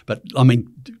culture. But I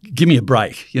mean, give me a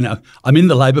break. You know, I'm in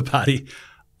the Labor Party.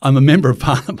 I'm a member of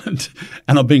Parliament,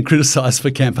 and I've been criticised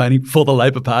for campaigning for the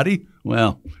Labor Party.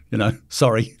 Well, you know,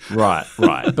 sorry. Right.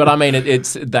 But I mean,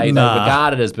 they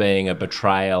regard it as being a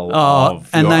betrayal of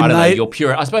your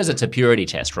pure. I suppose it's a purity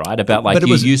test, right? About like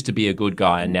you used to be a good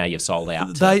guy and now you've sold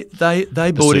out.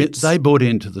 They bought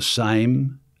into the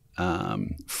same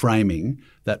framing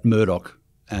that Murdoch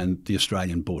and the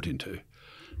Australian bought into.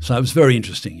 So it was very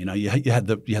interesting. You know, you had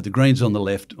the Greens on the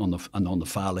left, on the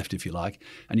far left, if you like,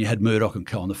 and you had Murdoch and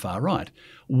co on the far right.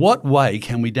 What way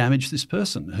can we damage this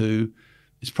person who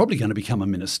is probably going to become a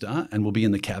minister and will be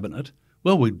in the cabinet?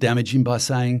 Well, we damage him by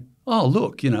saying, "Oh,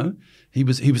 look, you know, he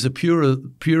was a purer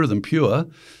than pure,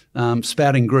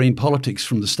 spouting green politics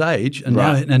from the stage, and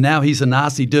now he's a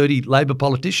nasty, dirty Labor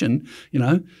politician, you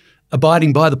know,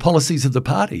 abiding by the policies of the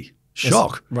party."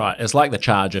 Shock. It's like the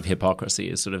charge of hypocrisy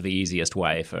is sort of the easiest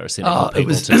way for cynical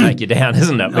people to take you down,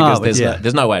 isn't it? Because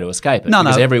there's no way to escape it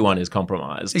because everyone is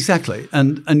compromised. Exactly.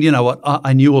 And you know what?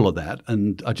 I knew all of that,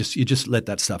 and you just let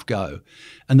that stuff go.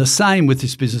 And the same with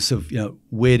this business of, you know,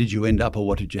 where did you end up or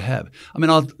what did you have? I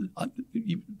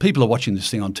mean, people are watching this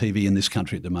thing on TV in this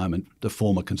country at the moment, the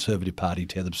former Conservative Party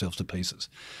tear themselves to pieces.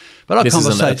 But this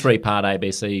is a 3-part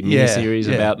ABC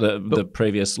miniseries about the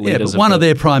previous leaders but one of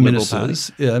their prime Liberal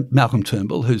ministers, Malcolm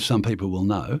Turnbull, who some people will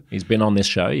know. He's been on this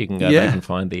show. You can go back and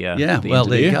find the well,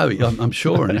 interview. there you go. I'm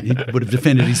sure. And he would have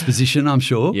defended his position, I'm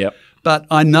sure. Yep. But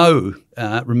I know,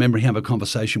 remembering having a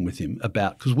conversation with him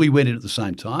about, because we went in at the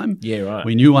same time. Yeah, right.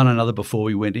 We knew one another before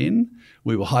we went in.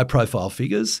 We were high-profile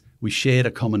figures. We shared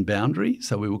a common boundary,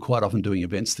 so we were quite often doing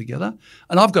events together.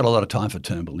 And I've got a lot of time for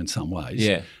Turnbull in some ways.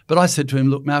 Yeah. But I said to him,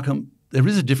 look, Malcolm, there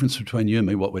is a difference between you and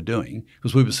me, what we're doing,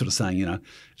 because we were sort of saying, you know,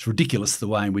 it's ridiculous the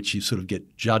way in which you sort of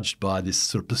get judged by this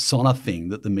sort of persona thing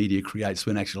that the media creates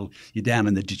when actually you're down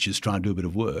in the ditches trying to do a bit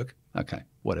of work. Okay,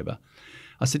 whatever.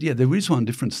 I said, yeah, there is one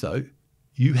difference though.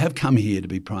 You have come here to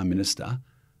be Prime Minister.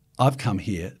 I've come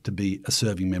here to be a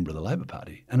serving member of the Labor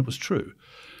Party. And it was true.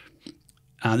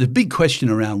 The big question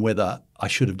around whether I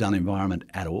should have done environment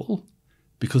at all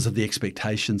because of the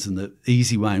expectations and the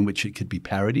easy way in which it could be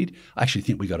parodied. I actually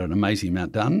think we got an amazing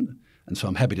amount done. And so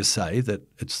I'm happy to say that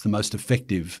it's the most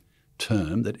effective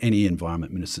term that any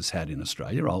environment minister's had in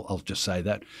Australia. I'll just say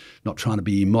that, not trying to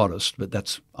be immodest,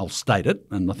 but I'll state it,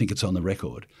 and I think it's on the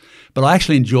record. But I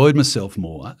actually enjoyed myself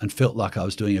more and felt like I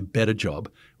was doing a better job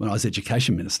when I was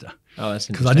Education Minister. Oh, that's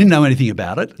interesting. Because I didn't know anything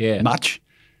about it, much,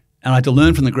 and I had to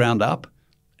learn from the ground up,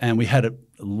 and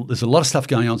there's a lot of stuff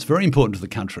going on. It's very important to the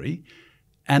country,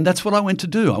 and that's what I went to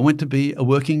do. I went to be a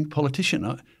working politician.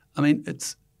 I mean,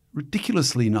 it's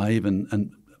ridiculously naive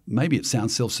and maybe it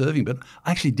sounds self-serving, but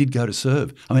I actually did go to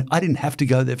serve. I mean, I didn't have to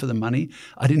go there for the money.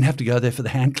 I didn't have to go there for the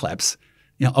hand claps.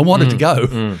 You know, I wanted to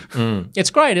go.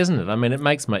 It's great, isn't it? I mean,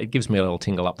 it gives me a little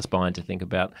tingle up the spine to think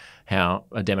about how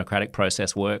a democratic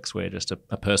process works, where just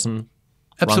a person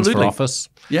runs for office,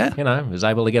 you know, is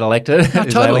able to get elected,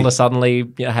 is able to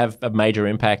suddenly have a major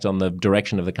impact on the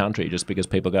direction of the country just because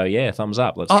people go, yeah, thumbs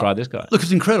up, let's try this guy. Look,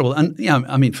 it's incredible. And, you know,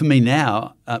 I mean, for me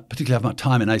now, particularly over my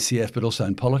time in ACF, but also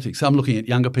in politics, I'm looking at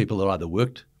younger people that either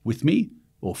worked with me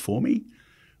or for me,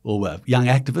 or were young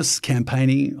activists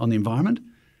campaigning on the environment.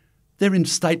 They're in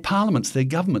state parliaments, they're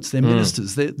governments, they're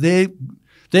ministers.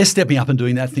 They're stepping up and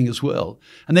doing that thing as well.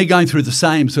 And they're going through the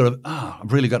same sort of,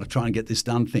 I've really got to try and get this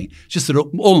done thing. It's just that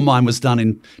all of mine was done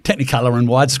in Technicolor and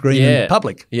widescreen and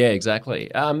public. Yeah, exactly.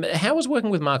 How was working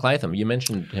with Mark Latham? You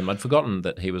mentioned him. I'd forgotten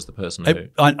that he was the person who...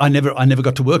 I never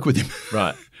got to work with him.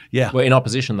 Right. Yeah. Well, in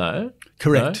opposition though?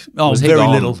 Correct. No? Oh, very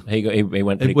little. He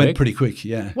went pretty quick? It went pretty quick,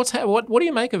 yeah. What do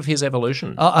you make of his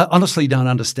evolution? I honestly don't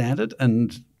understand it,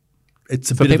 and...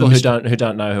 For people who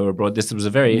don't know who are abroad, this was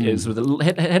the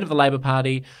head of the Labor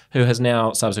Party who has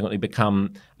now subsequently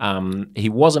become. He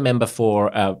was a member for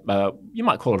you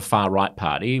might call it a far right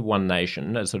party, One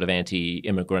Nation, a sort of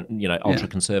anti-immigrant, ultra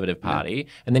conservative party,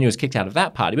 and then he was kicked out of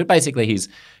that party. But basically, he's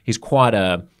quite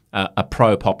a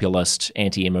pro-populist,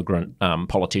 anti-immigrant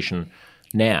politician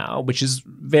now, which is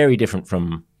very different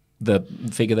from the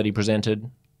figure that he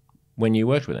presented when you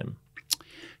worked with him.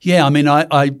 Yeah, I mean,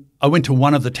 I went to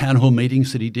one of the town hall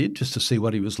meetings that he did just to see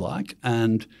what he was like.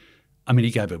 And, I mean,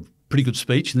 he gave a pretty good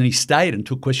speech, and then he stayed and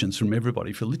took questions from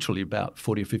everybody for literally about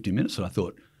 40 or 50 minutes. And I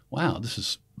thought, wow, this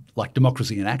is like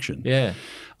democracy in action. Yeah.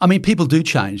 I mean, people do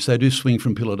change. They do swing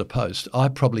from pillar to post. I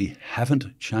probably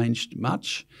haven't changed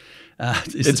much.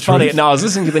 It's funny. No, I was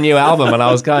listening to the new album and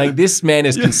I was going, this man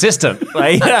is consistent.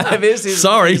 Like,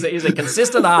 Sorry. He's a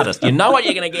consistent artist. You know what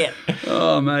you're going to get.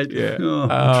 Oh, mate. Yeah.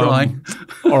 I'm trying.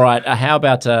 All right. How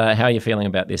about how are you feeling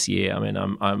about this year? I mean,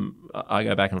 I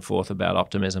go back and forth about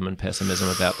optimism and pessimism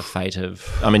about the fate of,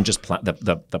 I mean, just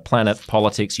the planet,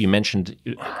 politics. You mentioned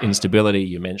instability.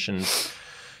 You mentioned,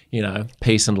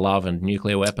 peace and love and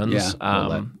nuclear weapons.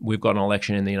 Yeah, we've got an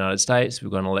election in the United States. We've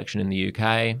got an election in the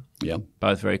UK. Yeah.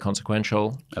 Both very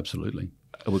consequential. Absolutely.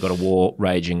 We've got a war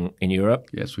raging in Europe.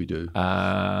 Yes, we do.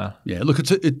 Look,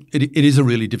 it is a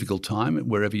really difficult time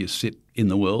wherever you sit in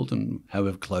the world and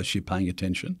however close you're paying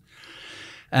attention.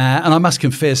 And I must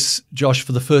confess, Josh,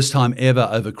 for the first time ever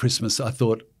over Christmas, I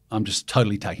thought I'm just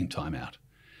totally taking time out.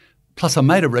 Plus, I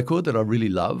made a record that I really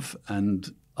love, and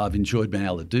I've enjoyed being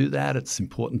able to do that. It's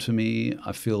important to me.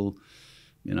 I feel,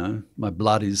 my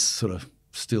blood is sort of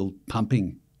still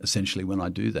pumping essentially when I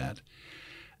do that.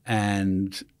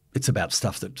 And it's about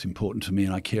stuff that's important to me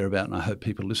and I care about, and I hope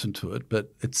people listen to it.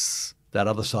 But it's that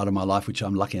other side of my life which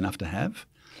I'm lucky enough to have.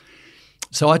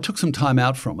 So I took some time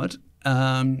out from it.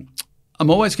 I'm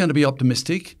always going to be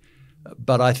optimistic,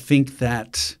 but I think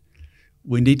that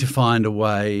we need to find a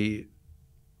way,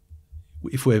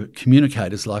 if we're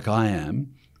communicators like I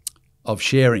am, of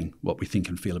sharing what we think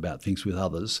and feel about things with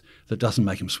others that doesn't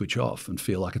make them switch off and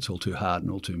feel like it's all too hard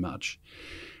and all too much.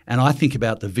 And I think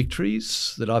about the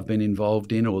victories that I've been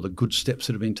involved in or the good steps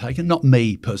that have been taken, not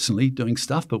me personally doing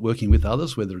stuff, but working with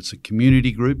others, whether it's a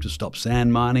community group to stop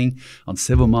sand mining on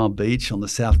 7 Mile Beach on the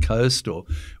south coast, or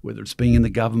whether it's being in the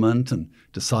government and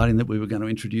deciding that we were going to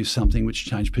introduce something which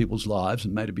changed people's lives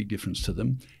and made a big difference to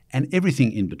them, and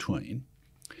everything in between.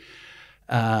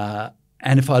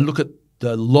 And if I look at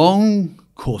the long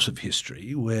course of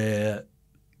history where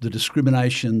the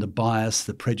discrimination, the bias,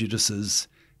 the prejudices,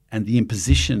 and the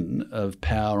imposition of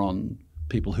power on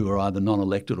people who are either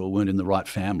non-elected or weren't in the right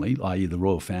family, i.e. the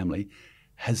royal family,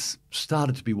 has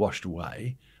started to be washed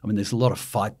away. I mean, there's a lot of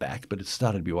fight back, but it's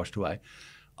started to be washed away.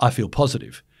 I feel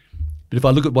positive. But if I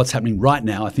look at what's happening right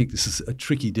now, I think this is a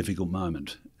tricky, difficult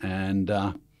moment. And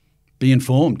be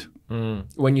informed.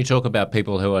 When you talk about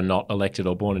people who are not elected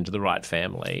or born into the right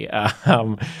family,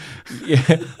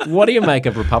 what do you make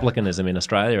of republicanism in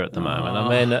Australia at the moment? I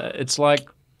mean, it's like,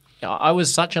 I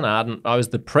was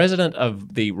the president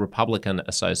of the Republican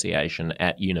Association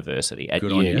at university, at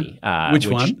Good uni. Which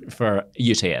one? For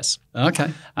UTS.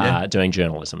 Okay. Doing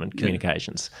journalism and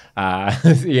communications.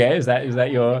 Is that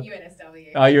your... UNSW.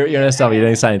 Oh, you're an SW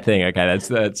doing the same thing. Okay,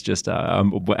 that's just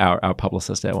our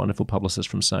publicist, our wonderful publicist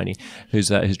from Sony, who's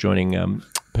joining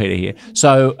Peter here.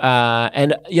 So,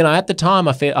 and at the time,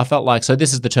 I felt like, so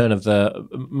this is the turn of the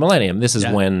millennium. This is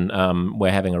when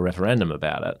we're having a referendum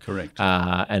about it. Correct.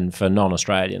 And for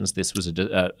non-Australians, this was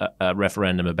a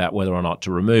referendum about whether or not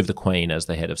to remove the Queen as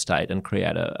the head of state and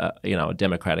create a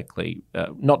democratically,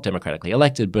 not democratically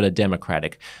elected, but a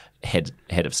democratic head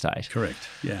of state. Correct.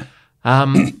 Yeah.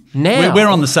 Now we're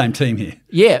on the same team here.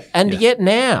 Yeah, and yet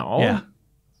now,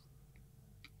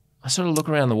 I sort of look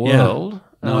around the world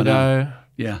and I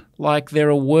go, like there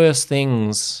are worse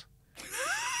things.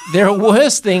 There are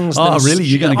worse things. Oh, really?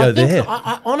 You're going to go there?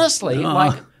 I honestly,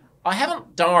 like, I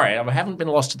haven't been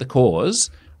lost to the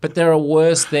cause, but there are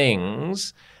worse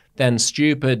things than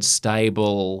stupid,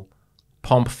 stable,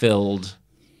 pomp-filled,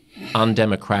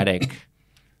 undemocratic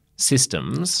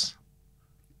systems.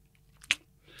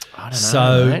 I don't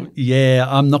know, right? Yeah,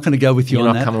 I'm not going to go with you on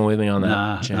that. You're not coming with me on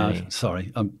that journey. No,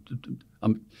 sorry.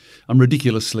 I'm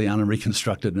ridiculously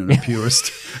unreconstructed and a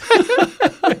purist.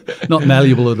 Not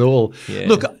malleable at all. Yeah.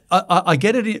 Look, I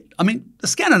get it. I mean, the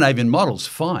Scandinavian model's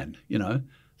fine,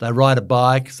 They ride a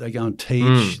bike, they go and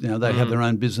teach, they have their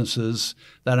own businesses,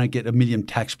 they don't get a million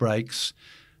tax breaks.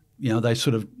 They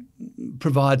sort of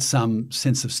provide some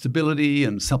sense of stability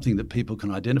and something that people can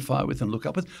identify with and look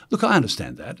up with. Look, I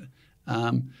understand that.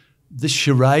 This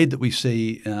charade that we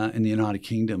see in the United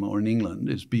Kingdom or in England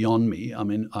is beyond me. I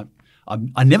mean,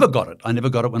 I never got it. I never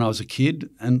got it when I was a kid,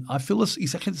 and I feel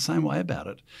exactly the same way about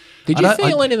it. Did you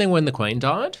feel anything when the Queen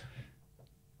died?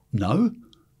 No.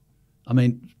 I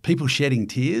mean, people shedding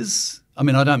tears. I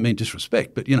mean, I don't mean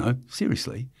disrespect, but,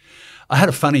 seriously. I had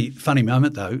a funny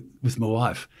moment, though, with my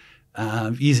wife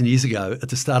years and years ago at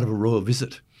the start of a royal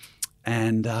visit.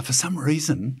 And for some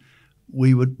reason,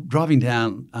 we were driving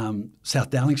down South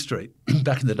Dowling Street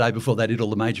back in the day before they did all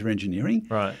the major engineering.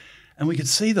 Right. And we could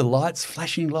see the lights,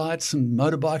 flashing lights and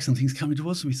motorbikes and things coming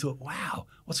towards us. And we thought, wow,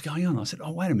 what's going on? I said,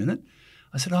 oh, wait a minute.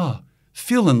 I said, oh,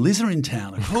 Phil and Liz are in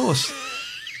town, of course.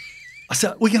 I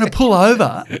said, we're going to pull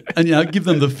over and, give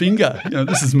them the finger.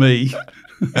 This is me,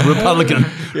 a Republican,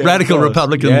 radical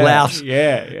Republican lout.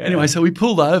 Yeah. Anyway, so we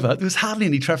pulled over. There was hardly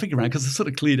any traffic around because it sort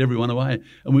of cleared everyone away.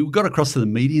 And we got across to the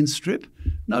median strip,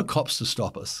 no cops to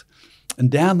stop us. And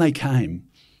down they came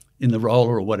in the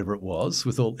roller or whatever it was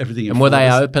with everything. And were they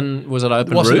open? Was it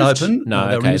open? It wasn't roofed? open. No,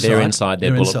 they okay. They're inside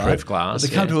their bulletproof glass. But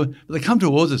they come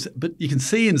towards us, but you can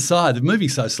see inside. They're moving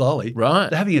so slowly. Right.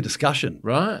 They're having a discussion.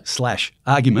 Right. /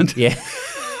 argument. Yeah.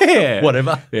 Yeah.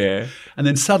 Whatever. Yeah. And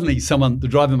then suddenly the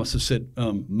driver must have said,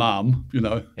 Mum,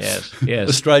 Yes.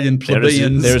 Australian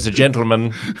plebeians. There is a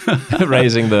gentleman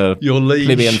raising the Your liege.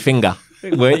 plebeian finger.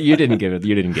 Well, you didn't give the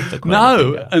Queen the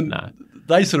finger. And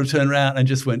they sort of turned around and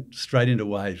just went straight into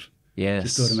wave. Yes.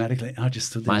 Just automatically. And I just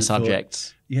stood there My and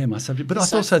subjects. Thought, my subject. But I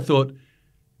also thought,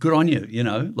 good on you,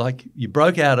 like you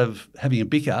broke out of having a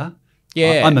bicker.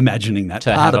 Yeah. I'm imagining that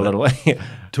to part have of a it, little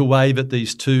to wave at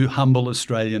these two humble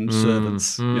Australian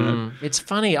servants. It's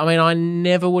funny. I mean, I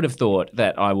never would have thought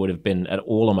that I would have been at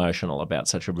all emotional about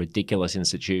such a ridiculous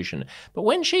institution. But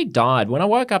when she died, when I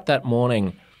woke up that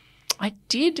morning, I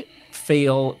did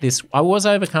feel this. I was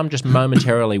overcome just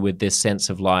momentarily with this sense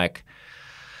of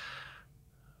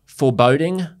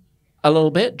foreboding a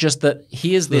little bit. Just that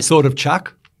here's this thought of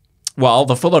Chuck. Well,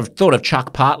 the thought of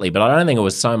Chuck partly, but I don't think it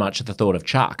was so much the thought of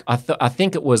Chuck. I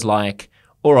think it was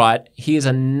all right, here's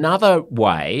another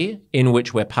way in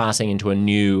which we're passing into a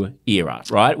new era,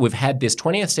 right? We've had this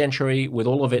 20th century with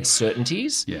all of its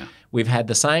certainties. Yeah. We've had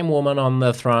the same woman on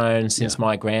the throne since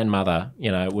my grandmother,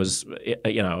 was,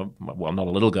 well, not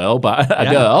a little girl, but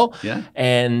a girl. Yeah.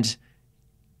 And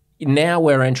now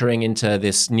we're entering into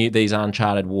these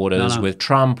uncharted waters with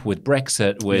Trump, with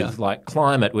Brexit, with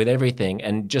climate, with everything.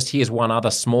 And just here's one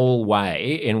other small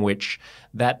way in which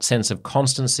that sense of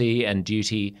constancy and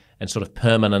duty and sort of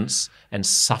permanence and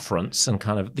sufferance and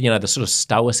kind of, the sort of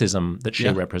stoicism that she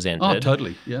represented. Oh,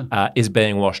 totally, is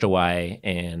being washed away.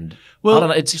 And I don't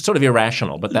know, it's sort of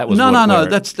irrational, but that was No,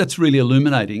 that's really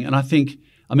illuminating. And I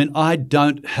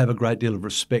don't have a great deal of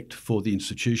respect for the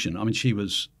institution. I mean, she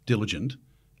was diligent.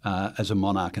 As a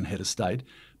monarch and head of state,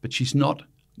 but she's not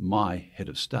my head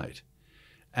of state.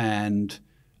 And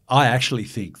I actually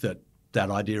think that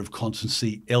idea of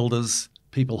constancy, elders,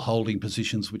 people holding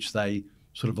positions which they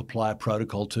sort of apply a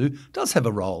protocol to, does have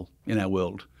a role in our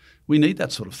world. We need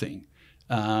that sort of thing.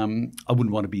 I wouldn't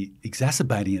want to be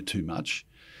exacerbating it too much.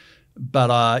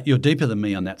 But you're deeper than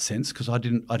me on that sense because I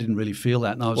didn't really feel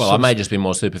that. And I may just be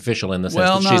more superficial in the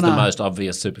sense that she's the most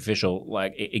obvious superficial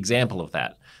example of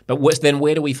that. But then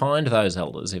where do we find those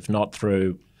elders if not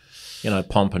through,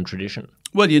 pomp and tradition?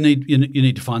 Well, you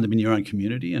need to find them in your own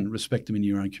community and respect them in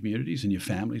your own communities and your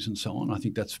families and so on. I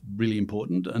think that's really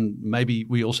important. And maybe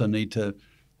we also need to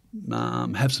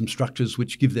have some structures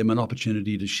which give them an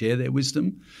opportunity to share their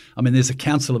wisdom. I mean, there's a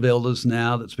council of elders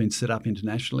now that's been set up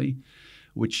internationally,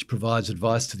 which provides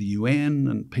advice to the UN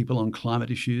and people on climate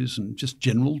issues and just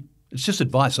general. It's just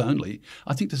advice only.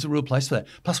 I think there's a real place for that.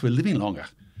 Plus, we're living longer.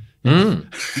 Oh,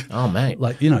 mate.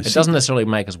 It doesn't necessarily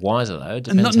make us wiser, though. It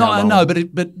depends how long. No, but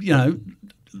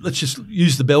let's just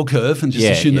use the bell curve and just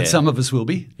assume that some of us will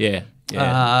be. Yeah.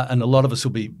 And a lot of us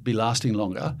will be lasting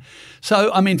longer. So,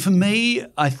 I mean, for me,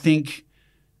 I think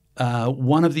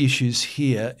one of the issues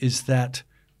here is that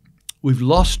we've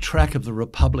lost track of the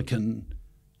Republican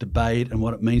debate and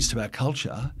what it means to our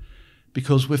culture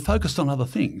because we're focused on other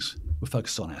things. We're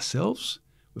focused on ourselves.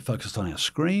 We're focused on our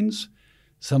screens.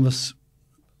 Some of us,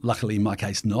 luckily in my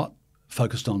case, not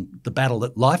focused on the battle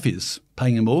that life is,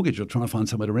 paying a mortgage or trying to find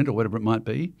somewhere to rent or whatever it might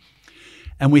be.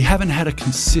 And we haven't had a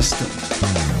consistent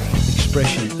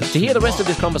expression. To hear the rest of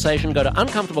this conversation, go to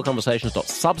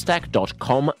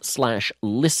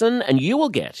uncomfortableconversations.substack.com/listen and you will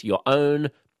get your own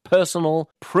personal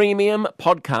premium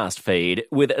podcast feed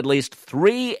with at least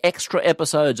 3 extra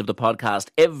episodes of the podcast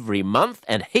every month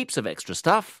and heaps of extra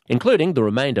stuff, including the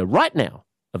remainder right now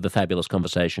of the fabulous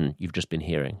conversation you've just been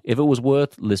hearing. If it was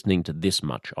worth listening to this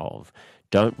much of,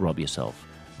 don't rob yourself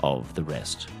of the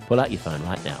rest. Pull out your phone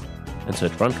right now and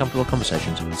search for Uncomfortable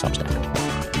Conversations on Substack.